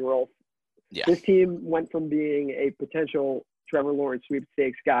the starting role. Yeah. This team went from being a potential Trevor Lawrence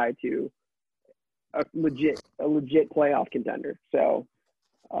sweepstakes guy to a legit playoff contender. So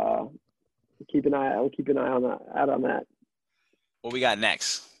I'll keep an eye on that. What we got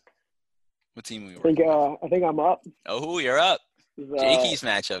next? What team we working with? I think I'm up. Oh, you're up. Jakey's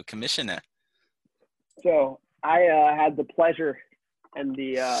matchup, Commissioner. So I had the pleasure and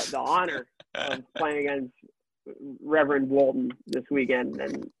the honor of playing against Reverend Walton this weekend,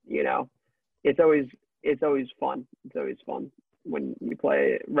 and it's always fun. It's always fun when you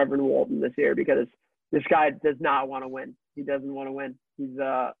play Reverend Walton this year because this guy does not want to win. He doesn't want to win. He's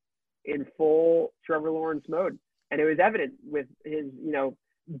in full Trevor Lawrence mode, and it was evident with his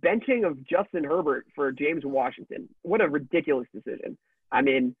benching of Justin Herbert for James Washington. What a ridiculous decision. I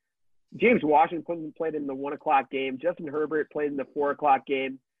mean, James Washington played in the 1:00 game. Justin Herbert played in the 4:00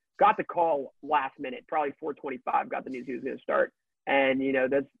 game. Got the call last minute, probably 4:25. Got the news he was going to start, and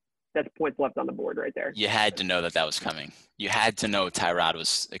that's points left on the board right there. You had to know that was coming. You had to know Tyrod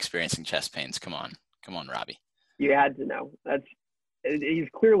was experiencing chest pains. Come on, Robbie. You had to know. He's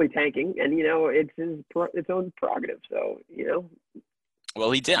clearly tanking, and it's its own prerogative. So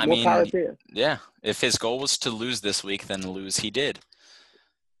Well, he did. I mean, yeah. If his goal was to lose this week, then lose he did.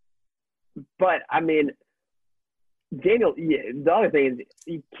 But I mean, Daniel, the other thing is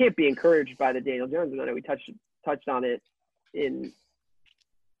you can't be encouraged by the Daniel Jones. I know we touched on it when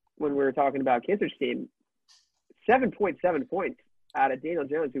we were talking about Kansas team. 7.7 points out of Daniel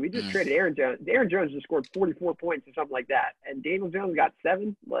Jones, who we just traded Aaron Jones. Aaron Jones just scored 44 points or something like that, and Daniel Jones got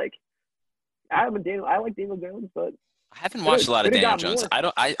 7. Like, I like Daniel Jones, but I haven't watched a lot of Daniel Jones.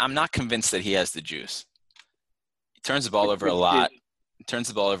 I'm not convinced that he has the juice. He turns the ball over a lot. Turns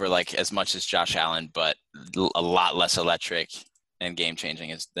the ball over like as much as Josh Allen, but a lot less electric and game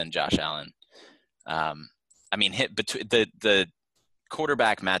changing than Josh Allen. I mean, the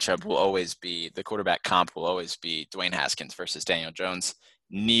quarterback matchup will always be the quarterback comp will always be Dwayne Haskins versus Daniel Jones.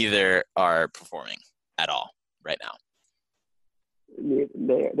 Neither are performing at all right now.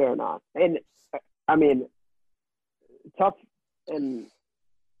 They're not, and I mean, tough, and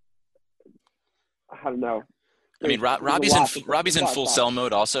I don't know. I mean, Robbie's in full sell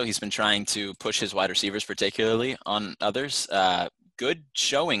mode also. He's been trying to push his wide receivers, particularly on others. Good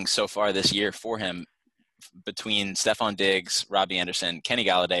showing so far this year for him between Stephon Diggs, Robbie Anderson, Kenny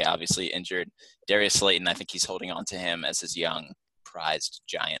Galladay, obviously injured. Darius Slayton, I think he's holding on to him as his young, prized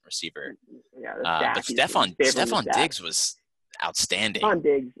giant receiver. Yeah, but Stephon Diggs was outstanding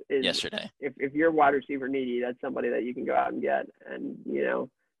Diggs is, yesterday. If you're wide receiver needy, that's somebody that you can go out and get. And,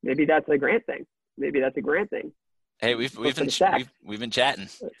 maybe that's a Grant thing. Hey, we've been chatting.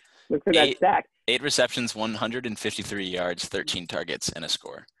 Look for that stack. 8 receptions, 153 yards, 13 targets, and a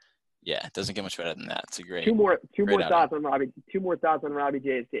score. Yeah, it doesn't get much better than that. It's a great. Two more thoughts on Robbie. Two more thoughts on Robbie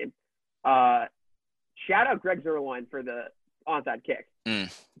J's team. Shout out Greg Zerline for the onside kick.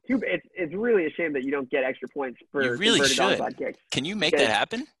 It's really a shame that you don't get extra points for you really should. Onside kicks. Can you make that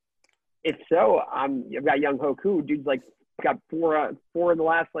happen? If so, I've got Young Hoku. Dude's like got four in the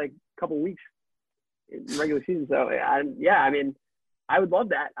last like couple weeks in regular season. So I mean, I would love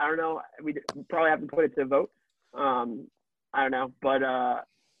that. I don't know. We probably have to put it to a vote. I don't know, but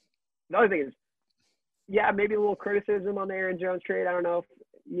the other thing is, maybe a little criticism on the Aaron Jones trade. I don't know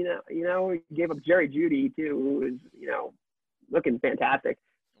if he gave up Jerry Jeudy too, who is looking fantastic.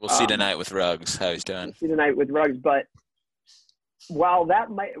 We'll see tonight with Ruggs how he's doing. But while that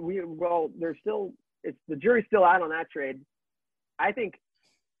there's still the jury's still out on that trade. I think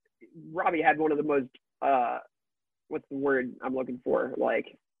Robbie had one of the most what's the word I'm looking for?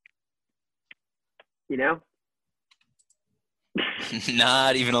 Like,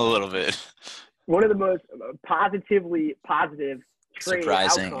 Not even a little bit. One of the most positively positive trade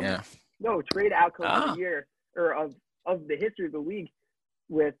surprising, outcomes. No, trade outcome of the year or of the history of the league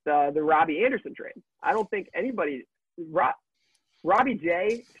with the Robbie Anderson trade. I don't think anybody Robbie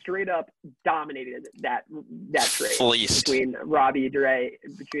J straight up dominated that trade. Fleeced. Between Robbie Dre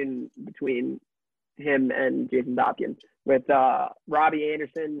between him and Jason Dopkins with Robbie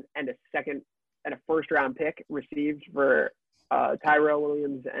Anderson and a first round pick received for Tyrell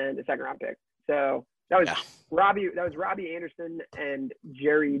Williams and a second round pick. So that was Robbie Anderson and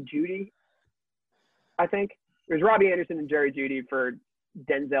Jerry Jeudy. I think it was Robbie Anderson and Jerry Jeudy for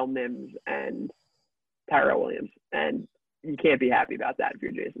Denzel Mims and Tyrell Williams, and you can't be happy about that if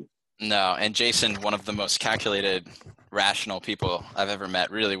you're Jason. No, and Jason, one of the most calculated, rational people I've ever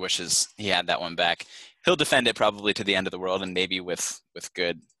met, really wishes he had that one back. He'll defend it probably to the end of the world and maybe with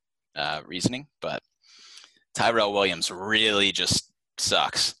good reasoning, but Tyrell Williams really just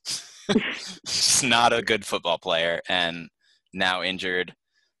sucks. He's not a good football player and now injured.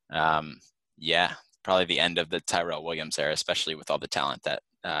 Probably the end of the Tyrell Williams era, especially with all the talent that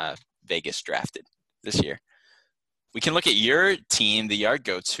Vegas drafted this year. We can look at your team, the Yard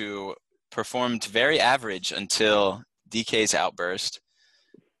Goats, who performed very average until DK's outburst.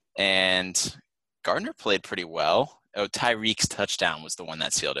 And Gardner played pretty well. Oh, Tyreek's touchdown was the one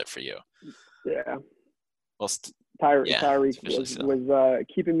that sealed it for you. Yeah. Well, Tyreek was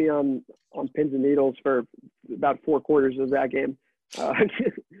keeping me on pins and needles for about 4 quarters of that game.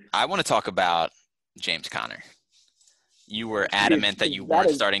 I want to talk about James Conner. You were adamant that you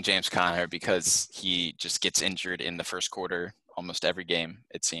weren't starting James Conner because he just gets injured in the first quarter almost every game,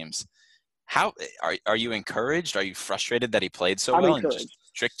 it seems. How are you encouraged? Are you frustrated that he played so well and just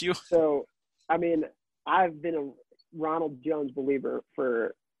tricked you? So, I mean, I've been a Ronald Jones believer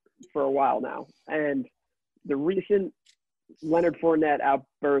for a while now, and the recent Leonard Fournette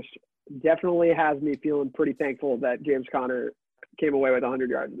outburst definitely has me feeling pretty thankful that James Conner came away with 100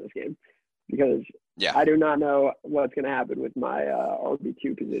 yards in this game, because I do not know what's going to happen with my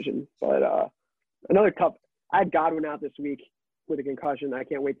RB2 position. But another tough – I had Godwin out this week with a concussion. I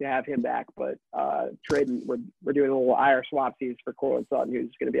can't wait to have him back. But trading – we're doing a little IR swapsies for Cortland Sutton,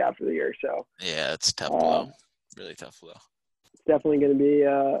 who's going to be out for the year. So yeah, it's tough blow. Really tough blow. It's definitely going to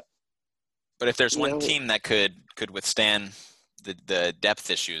be but if there's one team that could could withstand the depth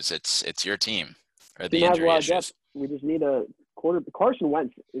issues, it's your team or the Team has a injury lot of issues. depth. We just need a quarter. Carson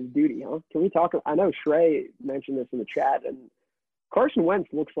Wentz is duty, huh? Can we talk? I know Shrey mentioned this in the chat, and Carson Wentz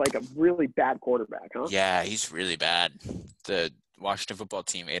looks like a really bad quarterback, huh? Yeah, he's really bad. The Washington football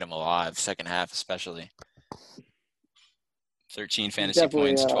team ate him alive, second half especially. 13 fantasy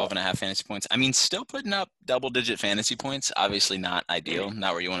points, 12.5 fantasy points. I mean, still putting up double-digit fantasy points. Obviously not ideal,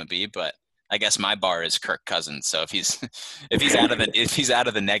 not where you want to be, but I guess my bar is Kirk Cousins. So if he's out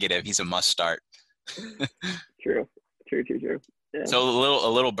of the negative, he's a must start. True. Yeah. So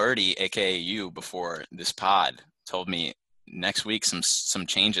a little birdie, aka you, before this pod told me next week some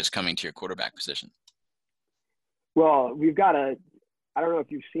changes coming to your quarterback position. Well, we've got I don't know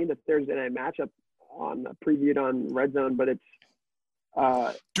if you've seen the Thursday night matchup previewed on Red Zone, but it's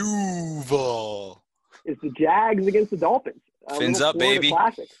Duval. It's the Jags against the Dolphins. Fins up, baby.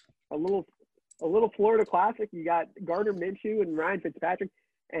 Classic. A little Florida classic. You got Gardner Minshew and Ryan Fitzpatrick,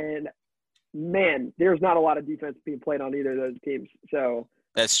 and man, there's not a lot of defense being played on either of those teams. So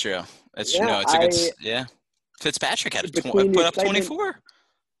that's true. That's true. No, it's a good. Yeah, Fitzpatrick had put up 24.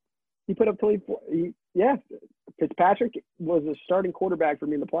 He put up 24. Fitzpatrick was a starting quarterback for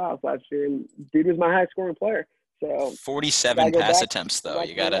me in the playoffs last year, and dude was my highest scoring player. So 47 pass attempts, though.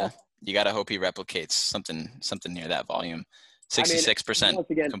 You gotta hope he replicates something near that volume.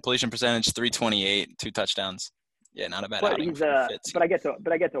 66% completion percentage, 328, 2 touchdowns. Yeah, not a bad outing for Fitz. But I get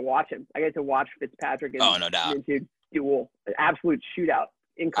to watch him. I get to watch Fitzpatrick and no doubt. Duel, an absolute shootout.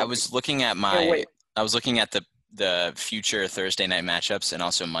 I was looking at the future Thursday night matchups and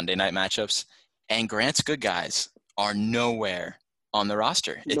also Monday night matchups, and Grant's good guys are nowhere on the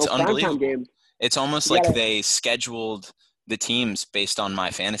roster. It's unbelievable. It's almost like they scheduled the teams based on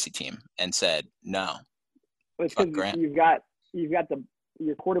my fantasy team and said no. It's because you've got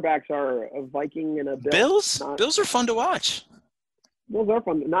your quarterbacks are a Viking and a Bills. Bills are fun to watch. Bills are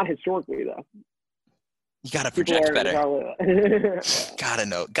fun, not historically though. You gotta project better.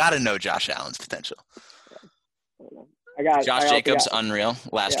 Gotta know Josh Allen's potential. Josh Jacobs, unreal.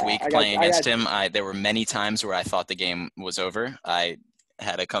 Last week playing against him, there were many times where I thought the game was over. I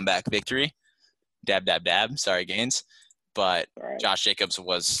had a comeback victory. Dab. Sorry, Gaines. But Josh Jacobs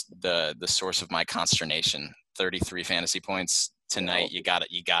was the source of my consternation. 33 fantasy points tonight. You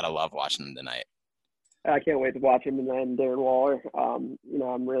gotta love watching him tonight. I can't wait to watch him and then Darren Waller.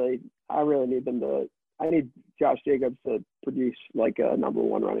 I really need them to. I need Josh Jacobs to produce like a number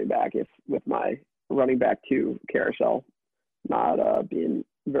one running back with my running back 2 carousel not being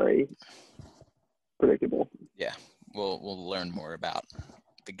very predictable. Yeah, we'll learn more about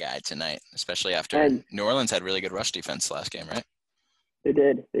the guy tonight, especially after New Orleans had really good rush defense last game, right? They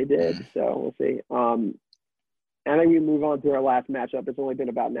did. So we'll see. I think we move on to our last matchup. It's only been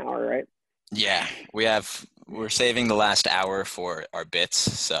about an hour, right? Yeah, we're saving the last hour for our bits.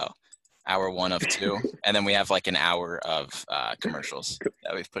 So hour 1 of 2, and then we have like an hour of commercials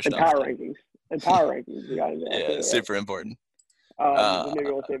that we've pushed and off. Power rankings. We got yeah, super important. Maybe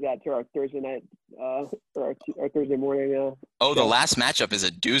we'll save that to our Thursday night or our Thursday morning. The last matchup is a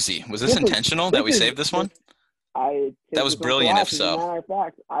doozy. Was this intentional that we saved this one? That was brilliant. If so, as a matter of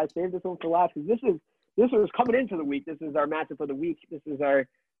fact, I saved this one for last because this was coming into the week. This is our matchup of the week. This is our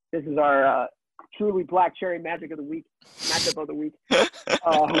truly black cherry matchup of the week.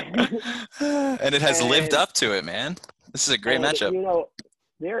 And it has lived up to it, man. This is a great matchup.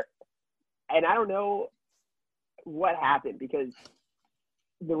 And I don't know what happened because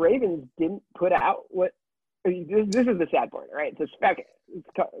the Ravens didn't put out what. This is the sad part, right? So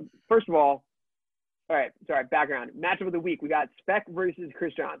first of all, background matchup of the week. We got Spec versus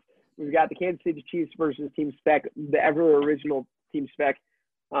Chris Johns. We've got the Kansas City Chiefs versus Team Spec, the ever original Team Spec.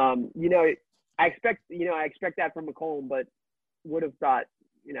 I expect that from McCollum, but would have thought,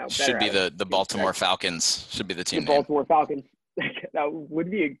 should be the Baltimore Falcons. Should be the team name. Baltimore Falcons. That would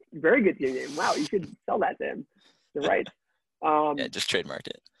be a very good team name. Wow, you should sell that to him. You're right. Yeah, just trademarked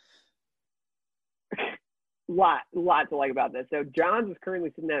it. Lot to like about this. So Johns is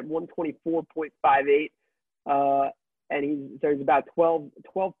currently sitting at 124.58, and he's about 12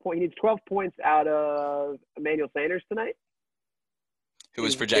 points. He needs 12 points out of Emmanuel Sanders tonight, who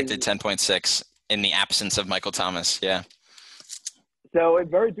was projected 10.6 in the absence of Michael Thomas. Yeah. So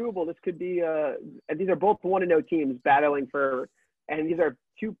it's very doable. This could be and these are both 1-0 teams battling for, and these are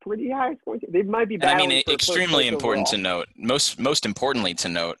 2 pretty high scoring teams. They might be battling for extremely important overall. to note. Most importantly to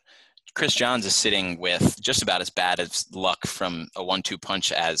note, Chris Johns is sitting with just about as bad as luck from a 1-2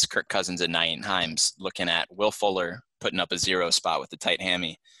 punch as Kirk Cousins and Nyheim Hines, looking at Will Fuller putting up a 0 spot with a tight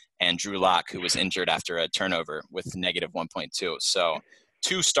hammy, and Drew Lock, who was injured after a turnover with -1.2. So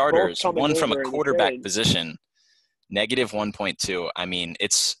 2 starters, one from a quarterback position, Negative 1.2. I mean,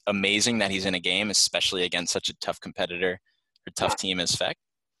 it's amazing that he's in a game, especially against such a tough competitor or tough team as Svek.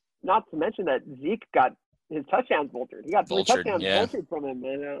 Not to mention that Zeke got his touchdowns vultured. He got 3 touchdowns vultured from him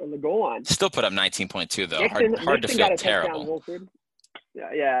on the goal line. Still put up 19.2 though. Nixon, hard to feel got a terrible.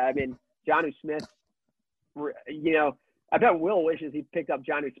 Yeah. I mean, Jonnu Smith. You know, I bet Will wishes he picked up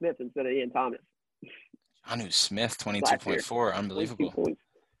Jonnu Smith instead of Ian Thomas. Jonnu Smith, 22.4, unbelievable.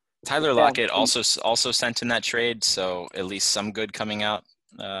 Tyler Yeah. Lockett also sent in that trade, so at least some good coming out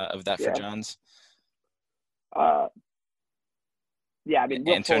of that for Johns. Yeah, I mean,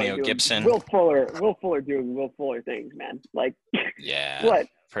 Antonio Gibson. Will Fuller doing Will Fuller things, man. Like, yeah, what?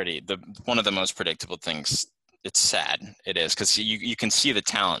 One of the most predictable things. It's sad. It is, because you can see the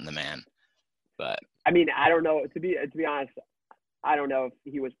talent in the man. But I mean, I don't know. To be honest, I don't know if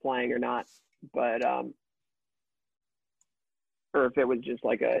he was playing or not, but or if it was just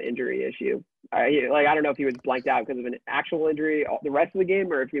like an injury issue. I don't know if he was blanked out because of an actual injury the rest of the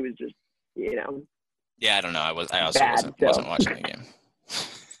game, or if he was just, you know. Yeah, I don't know. I wasn't watching the game.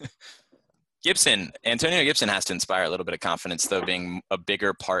 Antonio Gibson has to inspire a little bit of confidence, though, being a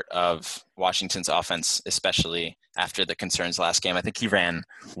bigger part of Washington's offense, especially after the concerns last game. I think he ran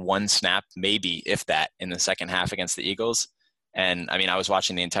one snap, maybe, if that, in the second half against the Eagles. And, I mean, I was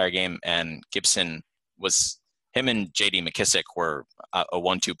watching the entire game, and Gibson was – him and J.D. McKissick were a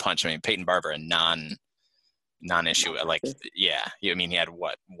 1-2 punch. I mean, Peyton Barber, a non-issue. Like, yeah. I mean, he had,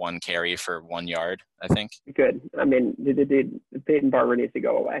 one carry for 1 yard, I think. Good. I mean, Peyton Barber needs to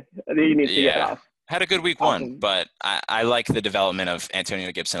go away. He needs to get off. Had a good week one, but I like the development of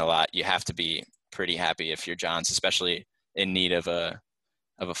Antonio Gibson a lot. You have to be pretty happy if you're Johns, especially in need of a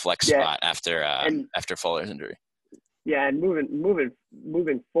flex spot after Fuller's injury. Yeah, and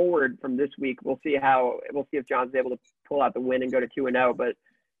moving forward from this week, we'll see if Johns is able to pull out the win and go to 2-0. But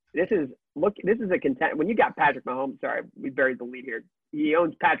this is a content when you got Patrick Mahomes. Sorry, we buried the lead here. He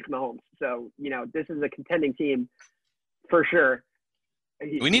owns Patrick Mahomes, so you know this is a contending team for sure.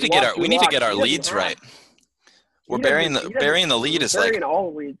 We need to get our leads right. We're burying the lead is like all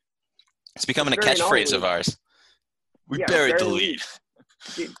the leads. It's becoming a catchphrase of ours. We buried the lead.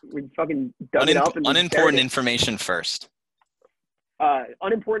 We fucking dug it up. Unimportant information first.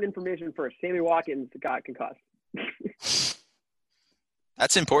 Unimportant information first. Sammy Watkins got concussed.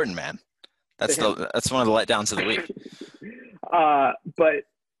 That's important, man. That's one of the letdowns of the week. But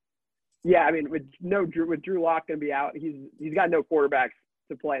yeah, I mean, with Drew Lock gonna be out, he's got no quarterbacks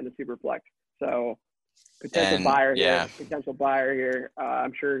to play in the Superflex. So potential buyer here.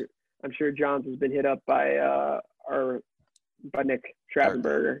 I'm sure Johns has been hit up by Nick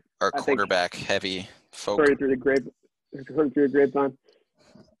Trappenberger. Our quarterback heavy folk. Heard through the grapevine.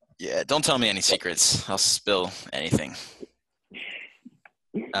 Yeah, don't tell me any secrets. I'll spill anything.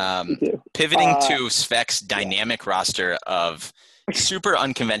 Pivoting to Svek's dynamic roster of super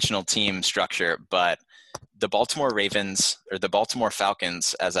unconventional team structure, but the Baltimore Ravens, or the Baltimore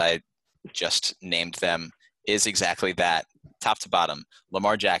Falcons, as I just named them, is exactly that. Top to bottom.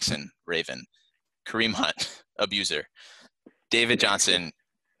 Lamar Jackson, Raven. Kareem Hunt, abuser. David Johnson,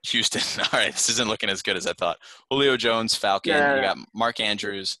 Houston. All right, this isn't looking as good as I thought. Julio Jones, Falcon. Yeah. You got Mark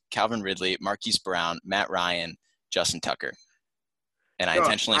Andrews, Calvin Ridley, Marquise Brown, Matt Ryan, Justin Tucker. And I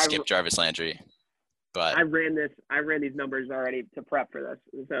intentionally skipped Jarvis Landry. But I ran these numbers already to prep for this.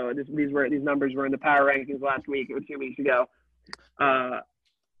 So these numbers were in the power rankings last week or 2 weeks ago.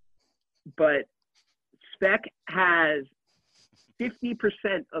 But Svek has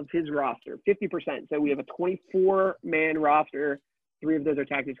 50% of his roster, 50%. So we have a 24-man roster. 3 of those are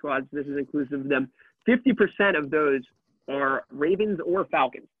taxi squads. This is inclusive of them. 50% of those are Ravens or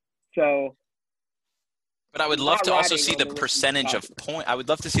Falcons. So, but I would love to also see the percentage of point. I would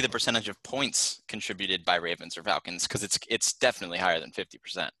love to see the percentage of points contributed by Ravens or Falcons, because it's definitely higher than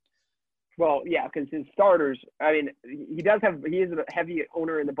 50%. Well, yeah, because his starters. I mean, he is a heavy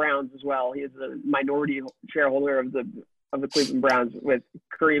owner in the Browns as well. He is a minority shareholder of the Cleveland Browns with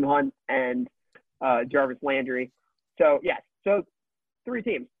Kareem Hunt and Jarvis Landry. So yes, so 3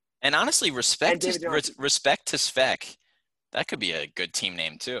 teams. And honestly, respect to Svek. That could be a good team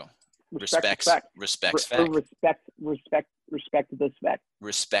name too. Respect Svek. Respect to the Svek.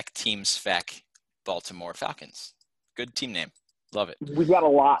 Respect Team Svek. Baltimore Falcons. Good team name. Love it. We've got a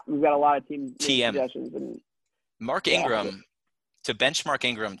lot of team suggestions. And Mark Ingram. To bench Mark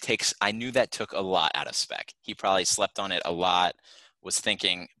Ingram I knew that took a lot out of Svek. He probably slept on it a lot, was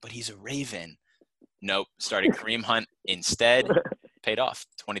thinking, but he's a Raven. Nope. Started Kareem Hunt instead. Paid off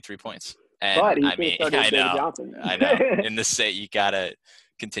 23 points. And I know. In this state, you got to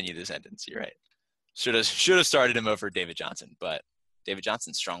continue the sentence. You're right. Should have started him over David Johnson, but David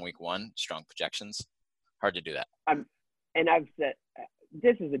Johnson, strong week 1, strong projections. Hard to do that. And I've said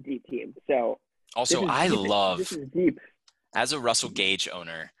this is a deep team. So also, this is deep. As a Russell Gage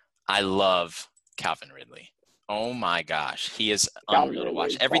owner, I love Calvin Ridley. Oh my gosh, he is unreal to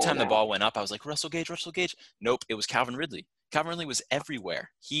watch. Every time the ball went up, I was like, Russell Gage. Nope, it was Calvin Ridley. Calvin Ridley was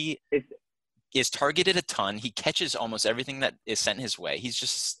everywhere. He is targeted a ton. He catches almost everything that is sent his way. He's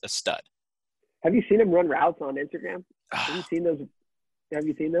just a stud. Have you seen him run routes on Instagram? Have you seen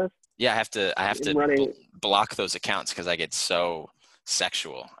those? Yeah, I have to block those accounts because I get so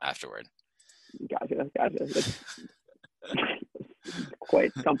sexual afterward. Gotcha. That's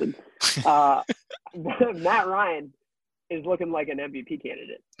quite something. Matt Ryan is looking like an MVP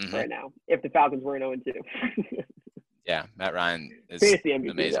candidate right now if the Falcons were 0-2. Yeah, Matt Ryan is fantasy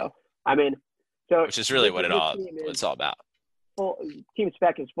MVP, amazing. Though. I mean, so which is really what it's all about. Full team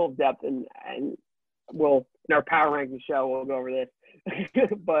spec is full depth, and we'll in our power ranking show we'll go over this.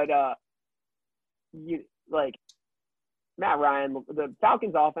 But Matt Ryan, the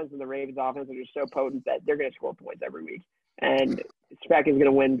Falcons offense and the Ravens offense are just so potent that they're going to score points every week. And Speck is going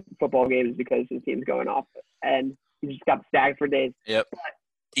to win football games because his team's going off. And he just got stacked for days. Yep.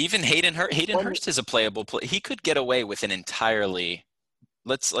 Even Hayden Hurst is a playable play. He could get away with an entirely –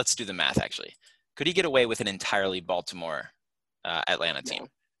 let's do the math, actually. Could he get away with an entirely Baltimore Atlanta team?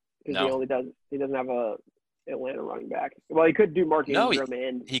 No. He doesn't have a Atlanta running back. Well, he could do Mark Ingram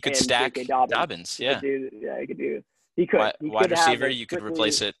and he could stack Dobbins. Yeah. He could do – he could. Wide receiver, you could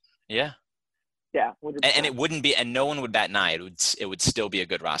replace it. Yeah. Yeah, 100%. And it wouldn't be, and no one would bat an eye. It would still be a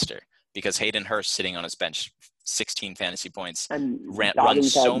good roster because Hayden Hurst sitting on his bench, 16 fantasy points, and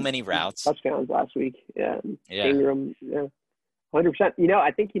runs so many routes. Touchdowns last week. Yeah. Ingram. Yeah. 100%.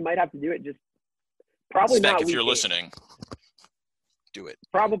 I think he might have to do it. Just probably Spec, not. If you're listening, do it.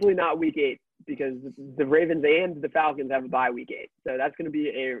 Probably not week 8 because the Ravens and the Falcons have a bye week 8. So that's going to be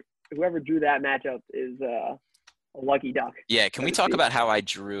whoever drew that matchup is a lucky duck. Yeah, can we talk about how I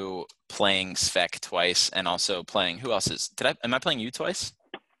drew playing Svek twice and also playing who else is? Am I playing you twice?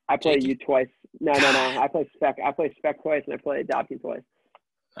 I play you twice. No. I play Spec. I play Spec twice and I play Dobson twice.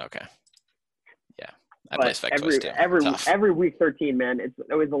 Okay. Yeah, I play Spec twice too. Every week 13, man. It's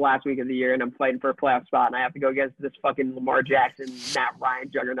always the last week of the year, and I'm fighting for a playoff spot, and I have to go against this fucking Lamar Jackson, Matt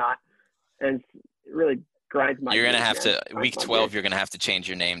Ryan juggernaut, and it really grinds my. You're gonna have to week 12. You're gonna have to change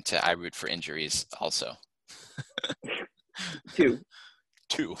your name to I root for injuries also. 2.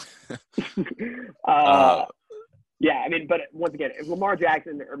 Yeah, I mean, but once again, if Lamar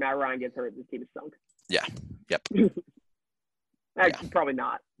Jackson or Matt Ryan gets hurt, this team is sunk. Yeah. Yep. Actually, probably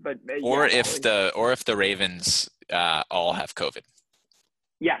not, but if the Ravens all have COVID.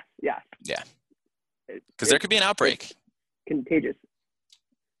 Yes. Yeah. Because there could be an outbreak. Contagious.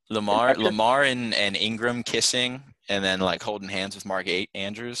 Lamar and Ingram kissing and then like holding hands with Mark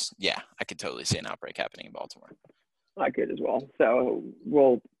Andrews. Yeah, I could totally see an outbreak happening in Baltimore. I could as well. So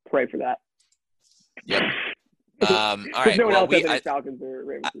we'll pray for that. Yep. All right. No one else has Falcons or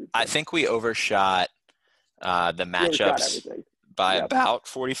Ravens. I think we overshot the matchups by about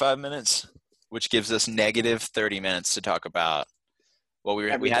 45 minutes, which gives us negative 30 minutes to talk about. Well,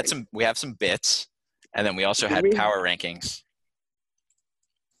 we have some bits, and then we also had power rankings.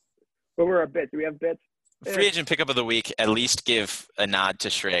 What were our bits? Do we have bits? Free agent pickup of the week. At least give a nod to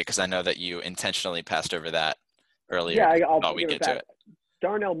Shrey because I know that you intentionally passed over that earlier. Yeah, I'll get to it.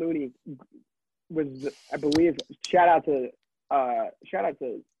 Darnell Mooney was, I believe, shout out to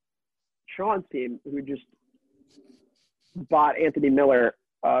Sean's team who just bought Anthony Miller,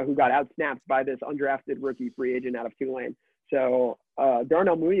 who got out-snapped by this undrafted rookie free agent out of Tulane. So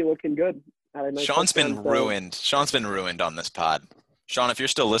Darnell Mooney looking good. Nice Sean's been ruined. Sean's been ruined on this pod. Sean, if you're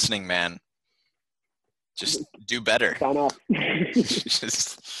still listening, man, just do better. Sign off. If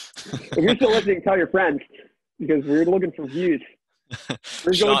you're still listening, tell your friends because we're looking for views.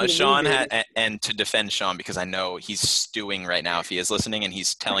 Sean had, and to defend Sean, because I know he's stewing right now if he is listening, and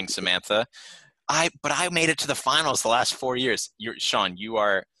he's telling Samantha, I made it to the finals the last 4 years. Sean, you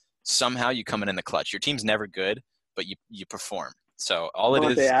are somehow you coming in the clutch. Your team's never good, but you perform. So all it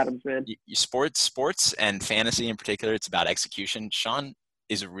is, Adams, man. Sports and fantasy in particular, it's about execution. Sean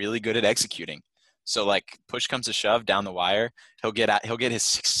is really good at executing. So like push comes to shove down the wire, he'll get his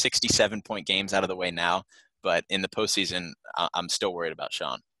 67-point games out of the way now. But in the postseason, I'm still worried about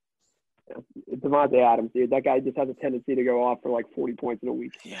Sean. Yeah. Devontae Adams, dude, that guy just has a tendency to go off for like 40 points in a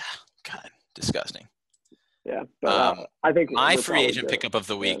week. Yeah, God, disgusting. Yeah, but I think my free agent pickup of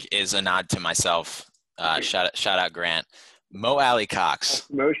the week is a nod to myself. Shout out Grant. Mo Alley Cox.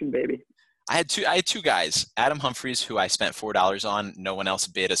 Promotion, baby. I had two guys. Adam Humphries, who I spent $4 on. No one else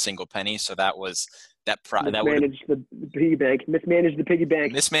bid a single penny, so that was Mismanaged the piggy bank. Mismanaged the piggy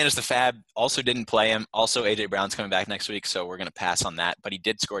bank. Mismanaged the fab. Also didn't play him. Also, A.J. Brown's coming back next week, so we're going to pass on that. But he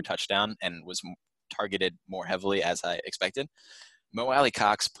did score a touchdown and was targeted more heavily as I expected. Mo Alley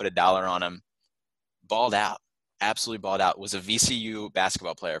Cox put $1 on him. Balled out. Absolutely balled out. Was a VCU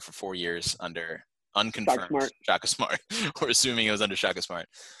basketball player for 4 years under unconfirmed Shaka Smart. We're assuming it was under Shaka Smart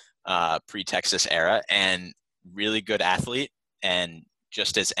pre-Texas era, and really good athlete. And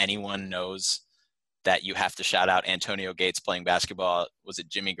just as anyone knows that you have to shout out Antonio Gates playing basketball. Was it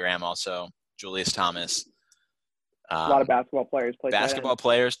Jimmy Graham also? Julius Thomas. A lot of basketball players play basketball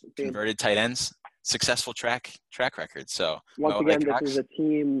players converted tight ends. Successful track record. So once again, this is a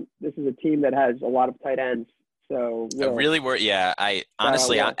team that has a lot of tight ends. So I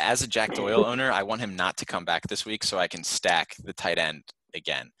honestly, as a Jack Doyle owner, I want him not to come back this week so I can stack the tight end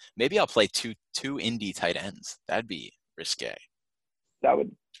again. Maybe I'll play two indie tight ends. That'd be risque. That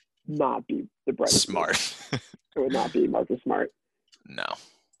would not be the brightest. Smart. It would not be Marcus Smart. No.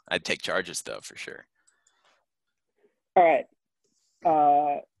 I'd take charges, though, for sure. All right.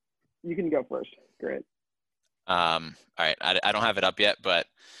 You can go first. Great. All right. I don't have it up yet, but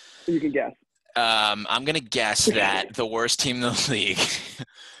you can guess. I'm going to guess that the worst team in the league,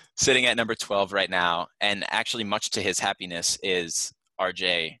 sitting at number 12 right now, and actually much to his happiness, is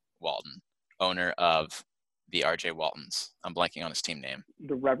R.J. Walton, owner of the R.J. Waltons. I'm blanking on his team name.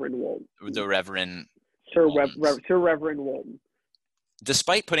 The Reverend Walton. The Reverend Sir Reverend Walton.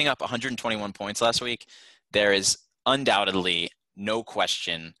 Despite putting up 121 points last week, there is undoubtedly no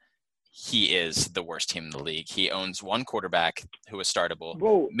question he is the worst team in the league. He owns one quarterback who is startable.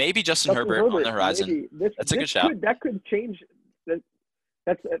 Whoa, maybe Justin Herbert on the horizon. That's a good shout. That could change.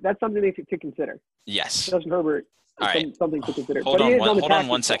 That's something to consider. Yes. Justin Herbert. All right. Something to consider. Hold on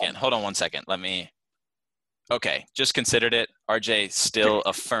one second. Okay, just considered it. RJ still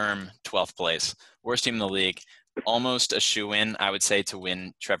a firm 12th place. Worst team in the league. Almost a shoe-in, I would say, to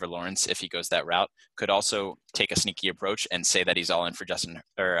win Trevor Lawrence if he goes that route. Could also take a sneaky approach and say that he's all in for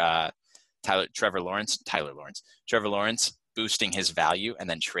Trevor Lawrence, boosting his value and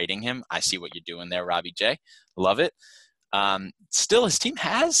then trading him. I see what you're doing there, Robbie J. Love it. Still, his team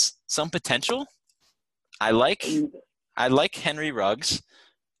has some potential. I like Henry Ruggs.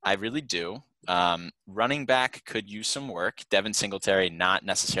 I really do. Running back could use some work. Devin Singletary, not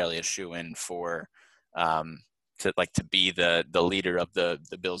necessarily a shoe-in for to be the leader of the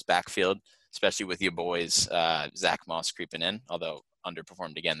Bills' backfield, especially with your boys Zach Moss creeping in, although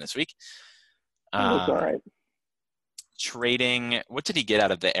underperformed again this week. That's all right. Trading, what did he get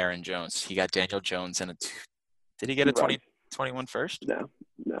out of the Aaron Jones? He got Daniel Jones and did he get a 2021 first?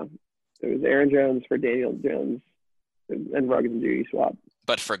 No. It was Aaron Jones for Daniel Jones and Ruggs and Dewey swap.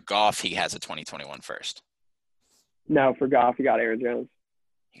 But for Goff, he has a 2021 first. No, for Goff, he got Aaron Jones.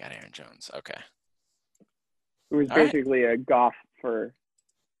 He got Aaron Jones. Okay. It was basically a Goff for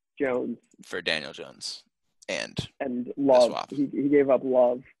Jones. For Daniel Jones. And Love. He gave up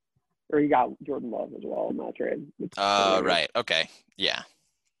Love. Or he got Jordan Love as well in that trade. Right. Okay. Yeah.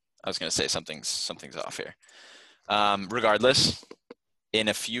 I was going to say something's off here. Regardless, in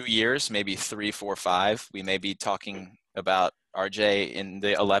a few years, maybe 3, 4, 5, we may be talking about RJ in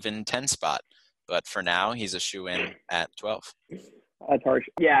the 11-10 spot. But for now, he's a shoe-in at 12. That's harsh.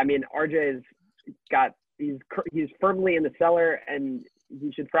 Yeah, I mean, RJ's he's firmly in the cellar, and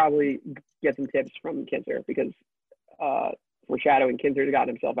he should probably get some tips from Kinzer because foreshadowing, Kinzer's got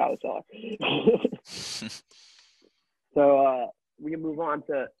himself out of the cellar. So we can move on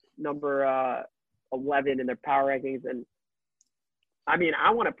to number 11 in their power rankings. And I mean,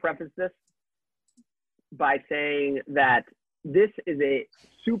 I want to preface this by saying that this is a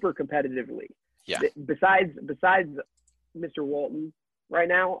super competitive league. Yeah. Besides Mr. Walton right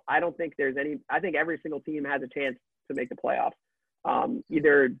now, I don't think there's any. I think every single team has a chance to make the playoffs,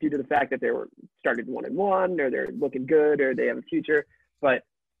 either due to the fact that they were started 1-1, or they're looking good, or they have a future. But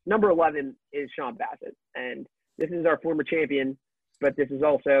number 11 is Sean Bassett, and this is our former champion. But this is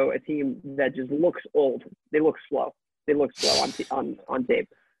also a team that just looks old. They look slow. On tape.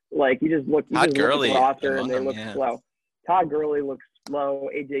 Like you just look at the roster and they look slow. Todd Gurley looks slow.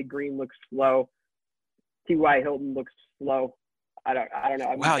 AJ Green looks slow. T.Y. Hilton looks slow. I don't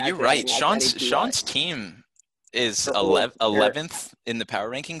know. Wow, you're right. Sean's team is 11th in the power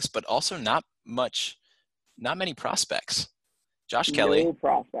rankings, but also not many prospects. Josh Kelly. No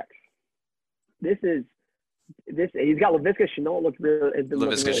prospects. He's got Laviska Shenault looks really.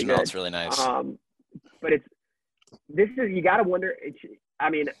 Laviska Chenault's really nice. But you got to wonder. I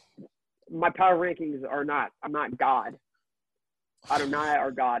mean, my power rankings are not. I'm not God. Adonai,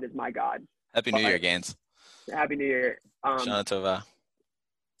 our God, is my God. Happy New Year, Gaines. Happy New Year. Shana Tova.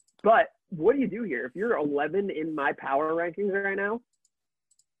 But what do you do here? If you're 11 in my power rankings right now,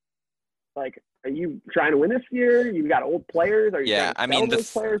 like, are you trying to win this year? You've got old players. Are you trying to sell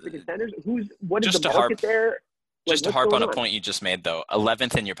those players to contenders? What is the market there? Just to harp on a point you just made, though,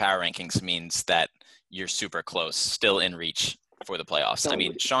 11th in your power rankings means that you're super close, still in reach for the playoffs. I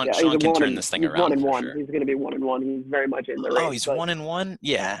mean, Sean can turn this thing around. 1-1. Sure. He's going to be 1-1. He's very much in the race. Oh, he's 1-1?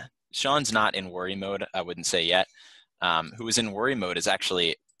 Yeah. Sean's not in worry mode, I wouldn't say yet. Who is in worry mode is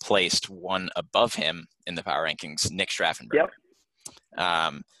actually placed one above him in the power rankings, Nick Straffenberg.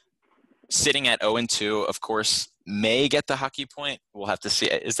 Yep. Sitting at 0-2, of course, may get the hockey point. We'll have to see.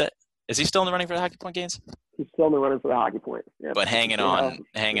 Is he still in the running for the hockey point gains? He's still in the running for the hockey point. Yep. But hanging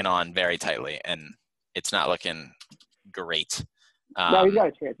on very tightly, and it's not looking great. No, he's got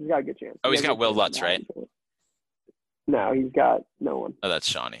a chance. He's got a good chance. He's got Will Lutz, right? No, he's got no one. Oh, that's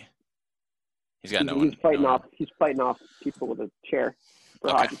Shawnee. He's got no one. He's fighting off people with a chair for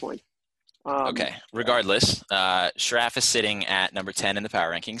hockey points. Okay. Regardless, Schraff is sitting at number 10 in the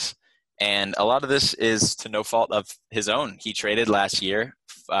power rankings, and a lot of this is to no fault of his own. He traded last year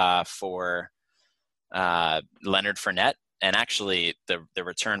for Leonard Fournette, and actually the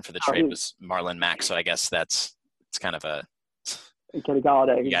return for the trade was Marlon Mack. So I guess it's kind of a Kenny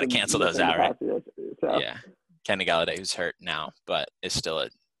Golladay. You got to cancel those out, right? So. Yeah, Kenny Golladay, who's hurt now, but is still a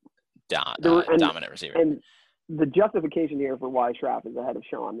dominant receiver. And the justification here for why Schraff is ahead of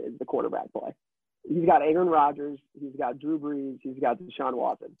Sean is the quarterback play. He's got Aaron Rodgers, he's got Drew Brees, he's got Deshaun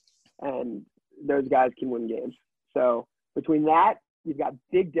Watson, and those guys can win games. So between that, you've got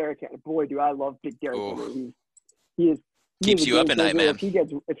Big Derrick Henry. Boy, do I love Big Derrick Henry. He keeps you up at night, man. If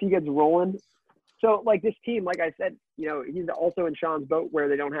he gets rolling. So, like, this team, like I said, he's also in Sean's boat where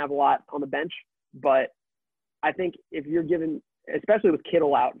they don't have a lot on the bench. But I think if you're given, especially with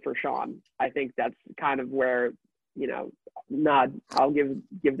Kittle out for Sean, I think that's kind of where, I'll give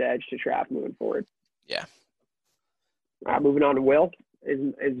the edge to Schraff moving forward. Yeah. Moving on to Will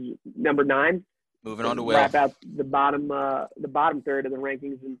is number 9. Moving on to Will. Wrap out the bottom third of the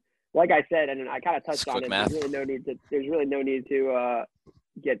rankings. And like I said, and I kind of touched on it, there's really no need to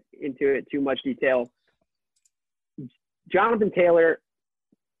get into it too much detail. Jonathan Taylor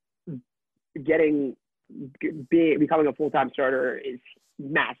becoming a full-time starter is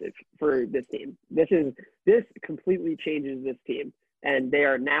massive for this team. This completely changes this team, and they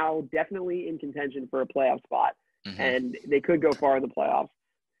are now definitely in contention for a playoff spot, and they could go far in the playoffs.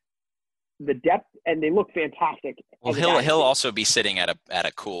 The depth, and they look fantastic. Well, he'll also be sitting at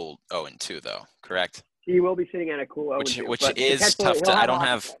a cool 0-2 though, correct? He will be sitting at a cool 0-2, which is tough to. I don't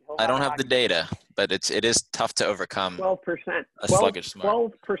have the data, but it is tough to overcome. 12%. A sluggish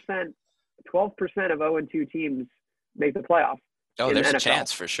mark. 12% of 0-2 teams make the playoffs. Oh, there's a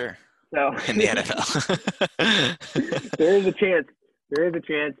chance for sure. So in the NFL, there is a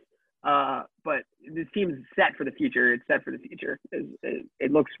chance. But this team's set for the future. It's set for the future.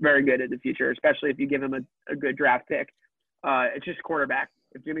 It looks very good in the future, especially if you give him a good draft pick. It's just quarterback.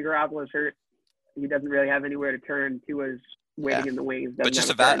 If Jimmy Garoppolo is hurt, he doesn't really have anywhere to turn. Tua's waiting in the wings. But just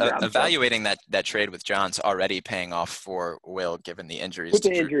evaluating that trade with John's already paying off for Will, given the injuries.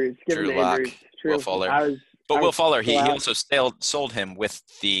 Drew Lock, Will Fuller. Will Fuller, he also sold him with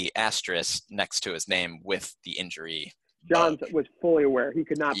the asterisk next to his name with the injury. John was fully aware. He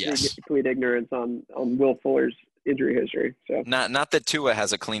could not plead ignorance on Will Fuller's injury history. So not that Tua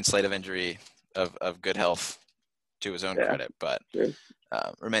has a clean slate of injury of good health to his own credit, but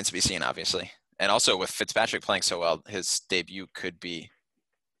remains to be seen, obviously. And also with Fitzpatrick playing so well, his debut could be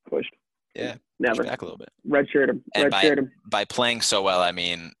pushed. Yeah, never pushed back a little bit. Redshirt him. By playing so well, I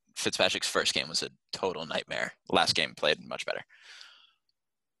mean Fitzpatrick's first game was a total nightmare. Last game played much better.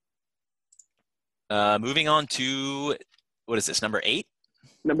 Moving on to, what is this, number 8?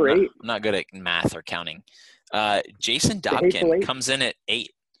 Number 8. I'm not good at math or counting. Jason Dobkin comes in at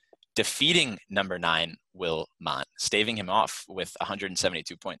 8, defeating number 9, Will Mont, staving him off with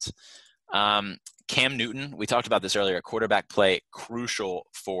 172 points. Cam Newton, we talked about this earlier, quarterback play crucial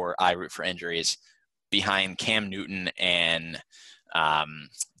for I Root for Injuries. Behind Cam Newton and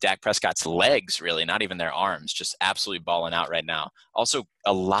Dak Prescott's legs, really, not even their arms, just absolutely balling out right now. Also,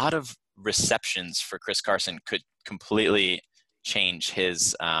 a lot of receptions for Chris Carson could completely change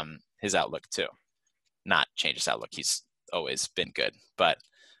his outlook too. Not change his outlook. He's always been good. But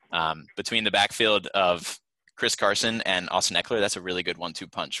between the backfield of Chris Carson and Austin Eckler, that's a really good 1-2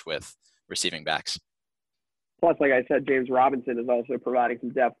 punch with receiving backs. Plus, like I said, James Robinson is also providing some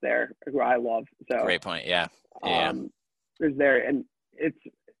depth there, who I love. So great point. Yeah. There's there, and it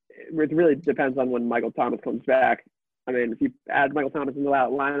really depends on when Michael Thomas comes back. I mean, if you add Michael Thomas into that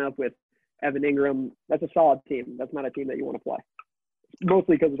lineup with Evan Ingram, that's a solid team. That's not a team that you want to play,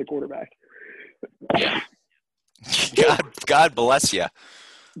 mostly because of the quarterback. Yeah. God bless you.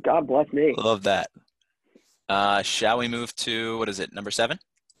 God bless me. Love that. Shall we move to, what is it, number 7?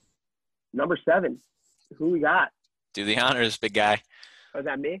 Number 7. Who we got? Do the honors, big guy. Oh, is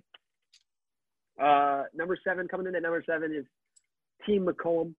that me? Number 7, coming in at number 7 is Team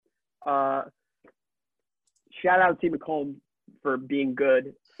McCollum. Shout out to Team McCollum for being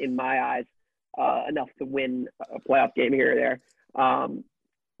good in my eyes, enough to win a playoff game here or there.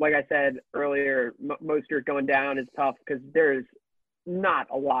 Like I said earlier, Mostert going down is tough because there's not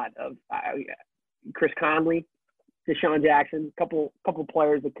a lot of Chris Conley, Deshaun Jackson, couple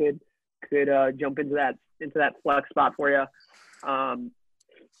players that could jump into that flex spot for you.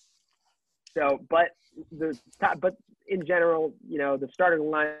 But in general, the starting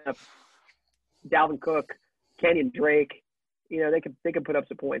lineup, Dalvin Cook, Kenyon Drake, they could put up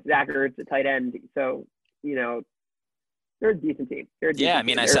some points. Zach Ertz at tight end, so they're a decent team.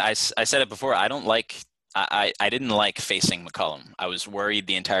 I said it before. I didn't like facing McCollum. I was worried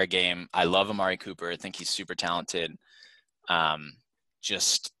the entire game. I love Amari Cooper. I think he's super talented.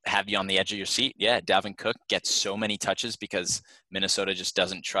 Just have you on the edge of your seat. Yeah, Dalvin Cook gets so many touches because Minnesota just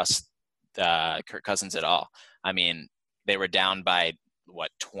doesn't trust Kirk Cousins at all. I mean, they were down by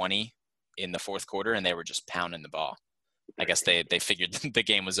 20 in the fourth quarter, and they were just pounding the ball. I guess they figured the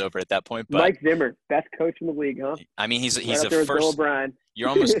game was over at that point. But Mike Zimmer, best coach in the league, huh? I mean, he's a first. You're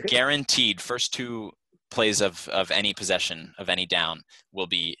almost guaranteed first 2 plays of any possession of any down will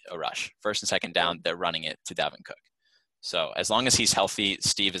be a rush. First and second down, they're running it to Dalvin Cook. So as long as he's healthy,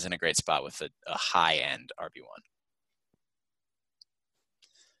 Steve is in a great spot with a high-end RB1.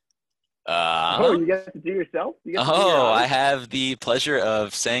 You get to do yourself? I have the pleasure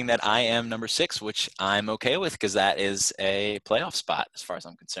of saying that I am number 6, which I'm okay with because that is a playoff spot as far as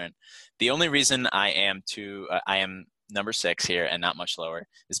I'm concerned. The only reason I am number 6 here and not much lower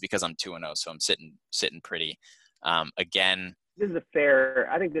is because I'm 2-0, so I'm sitting pretty. Again,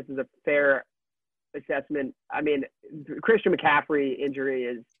 I think this is a fair assessment. I mean, Christian McCaffrey injury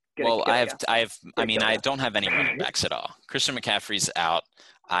is going to I don't have any running backs at all. Christian McCaffrey's out.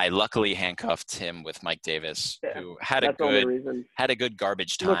 I luckily handcuffed him with Mike Davis, who had a good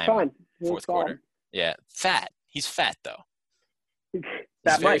garbage time fourth quarter. Yeah, fat. He's fat though. He's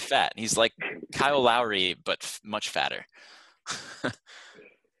very fat. He's like Kyle Lowry, but much fatter.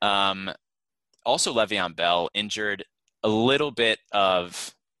 Also, Le'Veon Bell injured. A little bit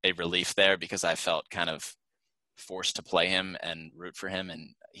of a relief there because I felt kind of forced to play him and root for him,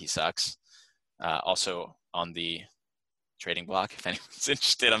 and he sucks. Also on the trading block, if anyone's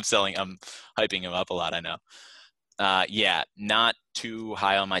interested, I'm hyping him up a lot, I know. Not too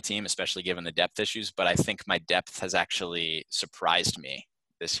high on my team, especially given the depth issues, but I think my depth has actually surprised me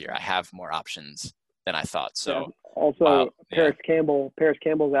this year. I have more options than I thought. So Paris Campbell's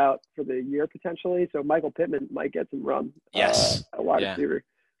out for the year potentially, so Michael Pittman might get some run. Yes. A wide receiver.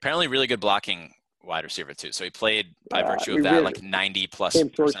 Apparently really good blocking wide receiver too. So he played by virtue of that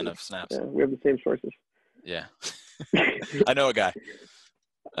 90+% of snaps. Yeah, we have the same sources. Yeah. I know a guy.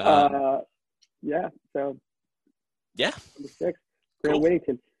 So number 6, Grant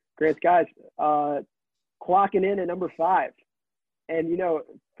Whittington. Grant's guys clocking in at number 5. And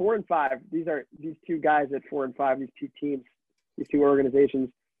 4 and 5, these 2 guys at 4 and 5, these 2 teams, these 2 organizations.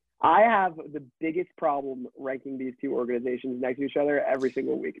 I have the biggest problem ranking these 2 organizations next to each other every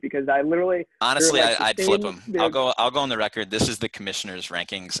single week because I literally honestly I'd flip them. I'll go on the record. This is the commissioner's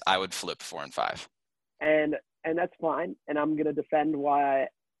rankings. I would flip 4 and 5. And that's fine. And I'm going to defend why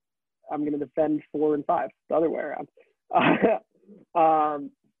I'm going to defend 4 and 5 the other way around.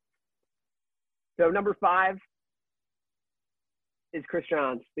 So number 5 is Chris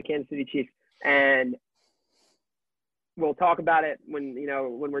Jones, the Kansas City Chiefs, and we'll talk about it when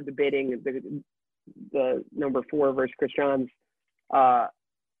we're debating the number 4 versus Chris Jones.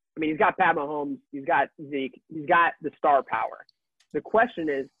 He's got Pat Mahomes, he's got Zeke, he's got the star power. The question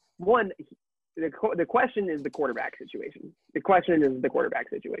is the question is the quarterback situation.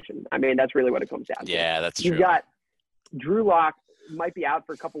 I mean, that's really what it comes down to. Yeah, that's true. You've got Drew Lock might be out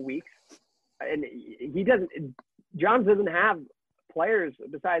for a couple weeks, and Johns doesn't have players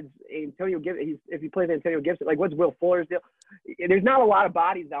besides Antonio Gibson. If he plays Antonio Gibson, like what's Will Fuller's deal? There's not a lot of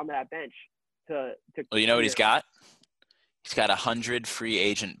bodies on that bench to Well, you know what he's got? He's got 100 free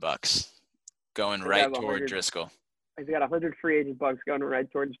agent bucks going right toward Driscoll. He's got 100 free agent bucks going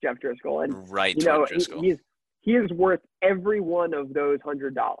right towards Jeff Driscoll, and toward Driscoll. He is worth every one of those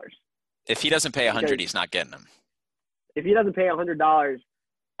 $100. If he doesn't pay 100, he's not getting them. If he doesn't pay $100,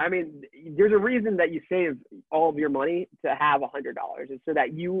 I mean, there's a reason that you save all of your money to have $100. It's so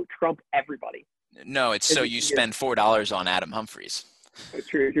that you trump everybody. No, it's so you spend $4 on Adam Humphries.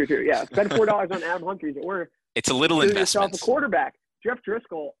 True. Yeah, spend $4 on Adam Humphries, or it's a little investment. Yourself a quarterback. Jeff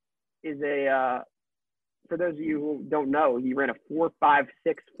Driscoll is a. For those of you who don't know, he ran a 4.56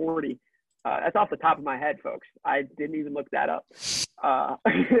 40. That's off the top of my head, folks. I didn't even look that up.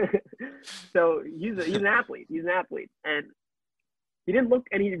 So he's an athlete. He's an athlete, and he didn't look.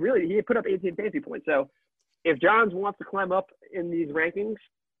 And he put up 18 fantasy points. So if Johns wants to climb up in these rankings,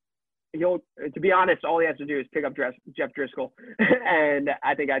 to be honest, all he has to do is pick up Jeff Driscoll, and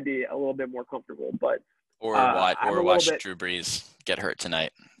I think I'd be a little bit more comfortable. But watch Drew Brees get hurt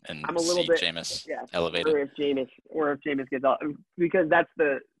tonight and see Jameis elevated. Or if Jameis gets out, because that's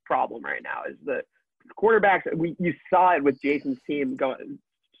the problem right now is the quarterbacks. You saw it with Jason's team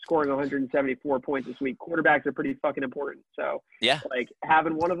scoring 174 points this week. Quarterbacks are pretty fucking important. So like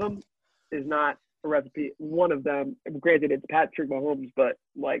having one of them is not a recipe. One of them, granted, it's Patrick Mahomes, but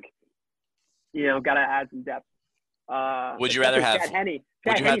like, gotta add some depth. Would you rather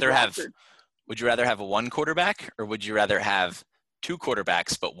have one quarterback, or would you rather have two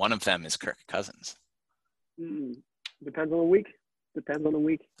quarterbacks, but one of them is Kirk Cousins? Depends on the week.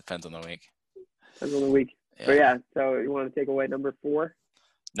 Yeah. But yeah, so you want to take away number 4?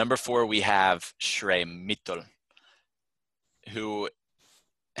 Number 4, we have Shrey Mittel, who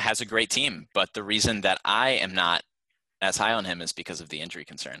has a great team, but the reason that I am not as high on him is because of the injury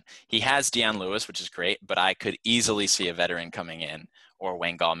concern. He has Deion Lewis, which is great, but I could easily see a veteran coming in, or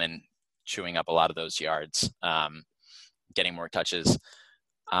Wayne Gallman chewing up a lot of those yards, getting more touches.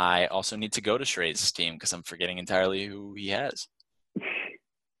 I also need to go to Shrey's team because I'm forgetting entirely who he has.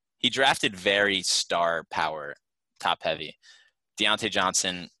 He drafted very star power, top heavy. Deontay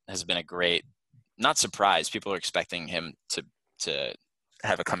Johnson has been a great, not surprised. People are expecting him to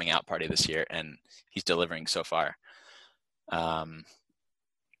have a coming out party this year, and he's delivering so far. Tannehill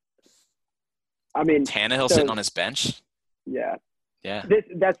sitting on his bench. Yeah. Yeah.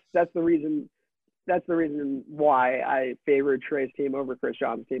 That's the reason. That's the reason why I favored Shrey's team over Chris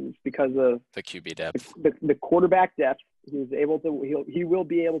John's team, is because of the QB depth, the quarterback depth. He will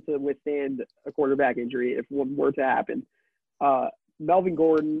be able to withstand a quarterback injury if one were to happen. Melvin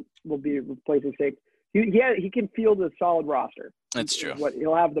Gordon will be replacing Saquon. He can field a solid roster. That's true.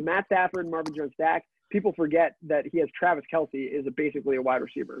 He'll have the Matt Stafford and Marvin Jones stack. People forget that he has Travis Kelce is basically a wide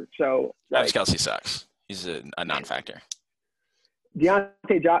receiver. So Travis Kelce sucks. He's a non-factor. He's got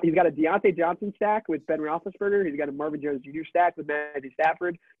a Deontay Johnson stack with Ben Roethlisberger. He's got a Marvin Jones Jr. stack with Matthew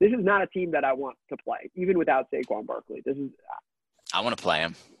Stafford. This is not a team that I want to play, even without Saquon Barkley. I want to play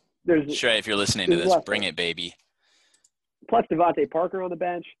him. Shrey, if you're listening to this, bring it, baby. Plus Devontae Parker on the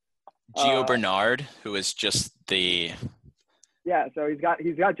bench. Gio Bernard, who is just the so he's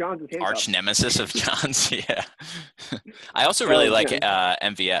got Johns' arch nemesis of Johns. Yeah. I also really like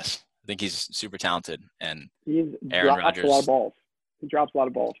MVS. I think he's super talented, and Aaron Rodgers. A lot of balls. He drops a lot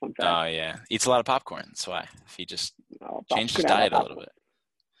of balls. Fun fact. Oh yeah, eats a lot of popcorn. That's why. If he just changed his diet a little bit.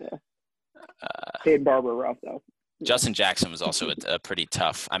 Yeah. Cade Barber rough though. Justin Jackson was also a pretty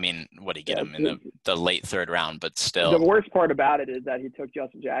tough. I mean, what did he get him in the late 3rd round? But still, the worst part about it is that he took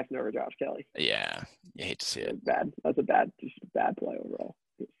Justin Jackson over Josh Kelly. Yeah, you hate to see it. Bad. That's a bad play overall.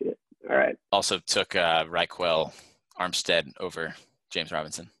 You see it. All right. Also took Raquel Armstead over James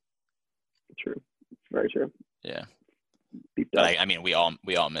Robinson. True. Very true. Yeah. But I mean, we all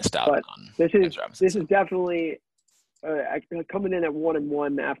missed out on James Robinson. This is definitely coming in at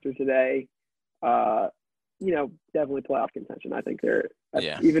 1-1 after today. Definitely playoff contention. I think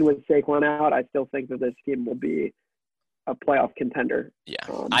even with Saquon out, I still think that this team will be a playoff contender. Yeah,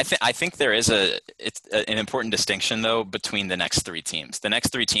 I think there is an important distinction though between the next 3 teams. The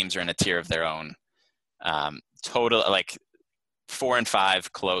next 3 teams are in a tier of their own. Total like 4 and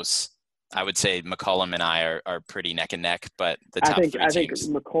 5 close. I would say McCollum and I are pretty neck and neck, but the top 3 teams. I think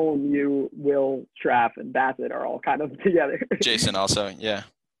McCollum, you, Will, Traff, and Bassett are all kind of together. Jason also, yeah.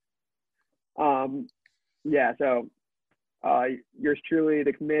 Yeah, so yours truly,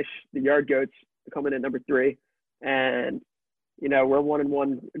 the Commish, the Yard Goats, coming in number 3. And, we're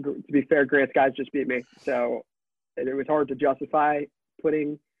 1-1. To be fair, Grant's guys just beat me. So it was hard to justify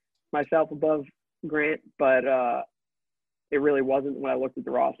putting myself above Grant, but it really wasn't when I looked at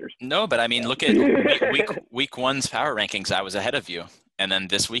the rosters. No, but I mean, look at week 1's power rankings. I was ahead of you. And then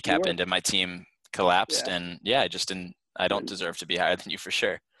this week happened and my team collapsed. Yeah. And I don't deserve to be higher than you for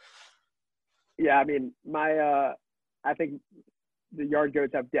sure. Yeah, I mean, I think the Yard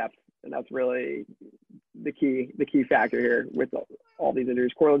Goats have depth, and that's really the key factor here with all these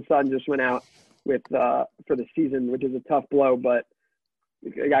injuries. Cortland Sutton just went out for the season, which is a tough blow, but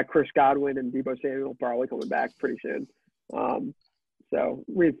I got Chris Godwin and Deebo Samuel probably coming back pretty soon. So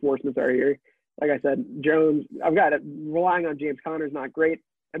reinforcements are here. like I said, Jones, I've got it. Relying on James Conner is not great.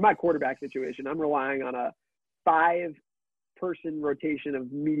 In my quarterback situation, I'm relying on a 5-person rotation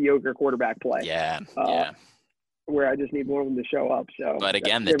of mediocre quarterback play. Yeah. Where I just need one of them to show up. So, but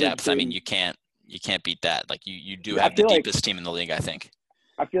again, the depth. I mean, you can't beat that. Like you do have the deepest team in the league, I think.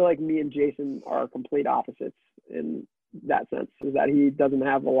 I feel like me and Jason are complete opposites in that sense. Is that he doesn't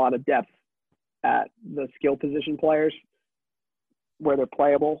have a lot of depth at the skill position players where they're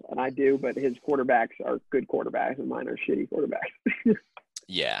playable, and I do. But his quarterbacks are good quarterbacks, and mine are shitty quarterbacks.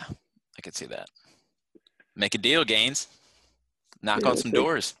 Yeah, I could see that. Make a deal, Gaines. Knock on some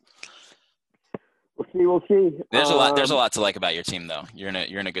doors. We'll see. There's a lot to like about your team, though. You're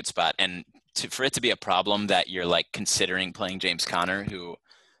in a good spot, and for it to be a problem that you're like considering playing James Conner, who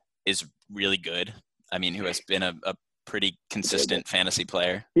is really good. I mean, who has been a pretty consistent fantasy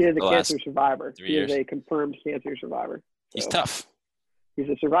player. He is a cancer survivor. 3 years. He is a confirmed cancer survivor. So he's tough. He's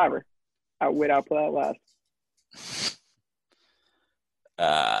a survivor. Outwit, outplay, outlast.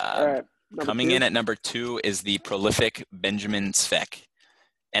 All right. Coming in at number 2 is the prolific Benjamin Svek.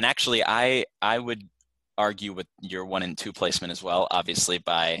 And actually, I would argue with your 1 and 2 placement as well. Obviously,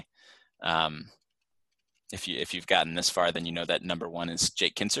 by if you've gotten this far, then you know that number 1 is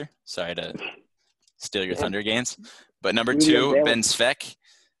Jake Kinser. Sorry to steal your thunder, Gaines. But number 2, Ben Svek,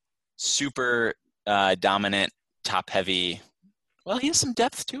 super dominant, top-heavy. Well, he has some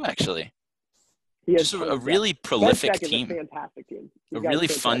depth too, actually. Just a really prolific team. Is a fantastic team. A really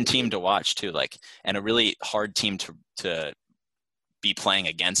fun team to watch too, and a really hard team to be playing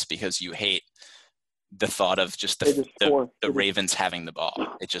against because you hate the thought of just the Ravens having the ball.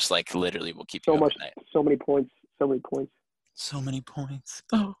 It just like literally will keep you up at night. So many points.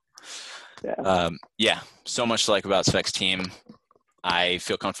 Oh. Yeah. So much to like about Svek's team. I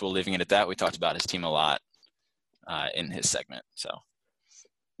feel comfortable leaving it at that. We talked about his team a lot in his segment. So.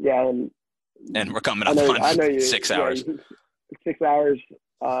 Yeah, and we're coming up on 6 hours. 6 hours.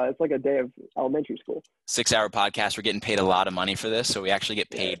 It's like a day of elementary school. 6-hour podcast. We're getting paid a lot of money for this, so we actually get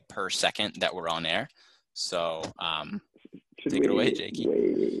paid per second that we're on air. So take it away,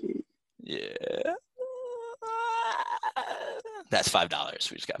 Jakey. Yeah. That's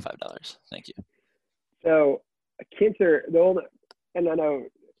 $5. We just got $5. Thank you. So Kinser, and I know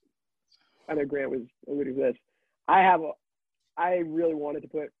Grant was alluding to this. I really wanted to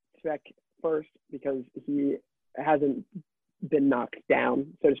put Svek first because he hasn't been knocked down,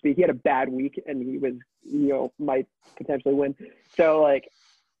 so to speak. He had a bad week, and he was, might potentially win. So,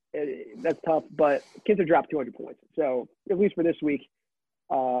 that's tough. But Kinser dropped 200 points. So, at least for this week,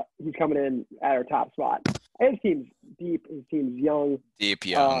 he's coming in at our top spot. And his team's deep. His team's young. Deep,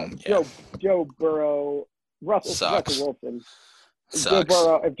 young. Joe Burrow, Russell Wilson. Sucks.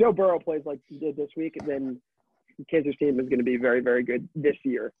 If Joe Burrow plays like he did this week, then Kansas team is going to be very, very good this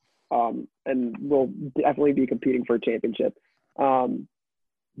year, and will definitely be competing for a championship.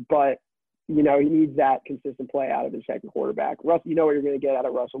 But, he needs that consistent play out of his second quarterback. Russ, you know what you're going to get out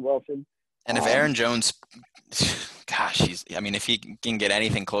of Russell Wilson. And if Aaron Jones, if he can get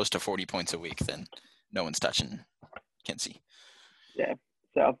anything close to 40 points a week, then no one's touching Kinsey. Yeah.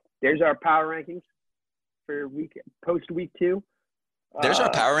 So there's our power rankings for post week 2. There's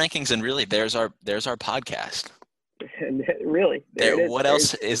our power rankings, and really, there's our podcast. And really, what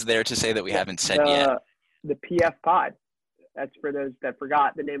else is there to say that we haven't said yet? The PF Pod. That's for those that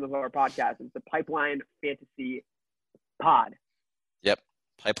forgot the name of our podcast. It's the Pipeline Fantasy Pod. Yep,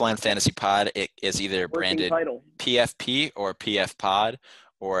 Pipeline Fantasy Pod. It is either branded PFP or PF Pod,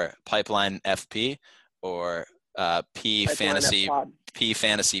 or Pipeline FP, or P Fantasy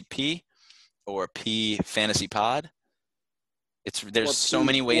P, or P Fantasy Pod. There's so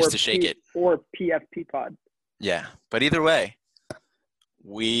many ways to shake it. Or PFP Pod. Yeah, but either way,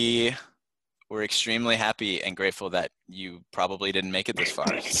 we're extremely happy and grateful that you probably didn't make it this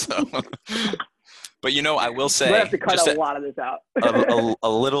far. So, but I will say, we have to cut a lot of this out.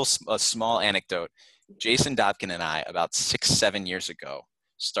 a small anecdote. Jason Dobkin and I, about 6-7 years ago,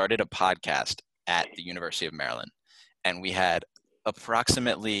 started a podcast at the University of Maryland, and we had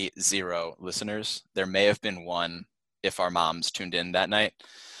approximately 0 listeners. There may have been 1 if our moms tuned in that night.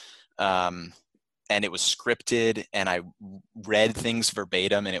 And it was scripted, and I read things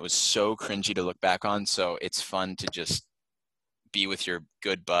verbatim, and it was so cringy to look back on. So it's fun to just be with your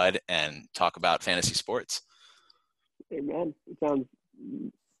good bud and talk about fantasy sports. Hey, man, it sounds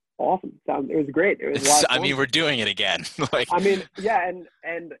awesome. It was great. It was a lot of fun. We're doing it again. Yeah,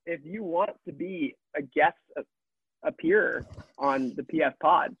 and if you want to be a guest appearer on the PF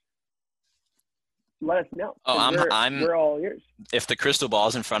Pod, let us know. Oh, we're all ears. If the crystal ball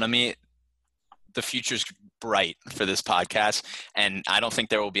is in front of me, the future's bright for this podcast. And I don't think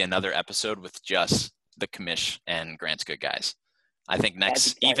there will be another episode with just the commish and Grant's Good Guys. I think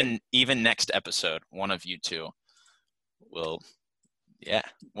even next episode, one of you two will,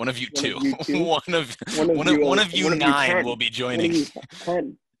 one of you two, one of you 9 will be joining.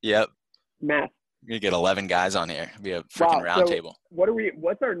 10. Yep. Math. You're gonna get 11 guys on here. It'll be a freaking round table.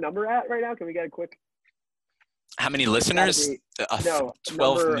 What's our number at right now? Can we get a quick? How many listeners?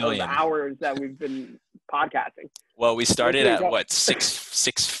 12 million of hours that we've been podcasting. Well, we started at what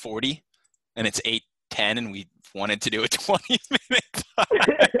 6:40, and it's 8:10, and we wanted to do a 20-minute.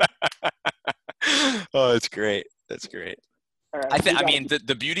 Oh, that's great. That's great. All right, I mean,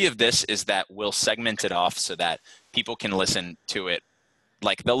 the beauty of this is that we'll segment it off so that people can listen to it.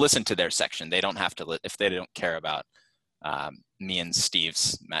 Like, they'll listen to their section. They don't have to if they don't care about me and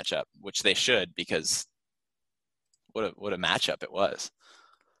Steve's matchup, which they should, because what a matchup it was.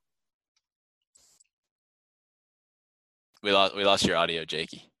 We lost your audio,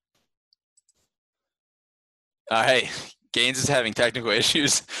 Jakey. All right. Gaines is having technical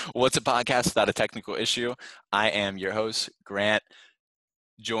issues. What's a podcast without a technical issue? I am your host, Grant,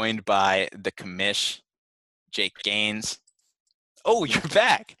 joined by the commish, Jake Gaines. Oh, you're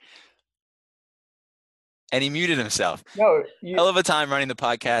back. And he muted himself. No, hell of a time running the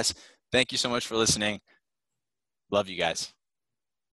podcast. Thank you so much for listening. Love you guys.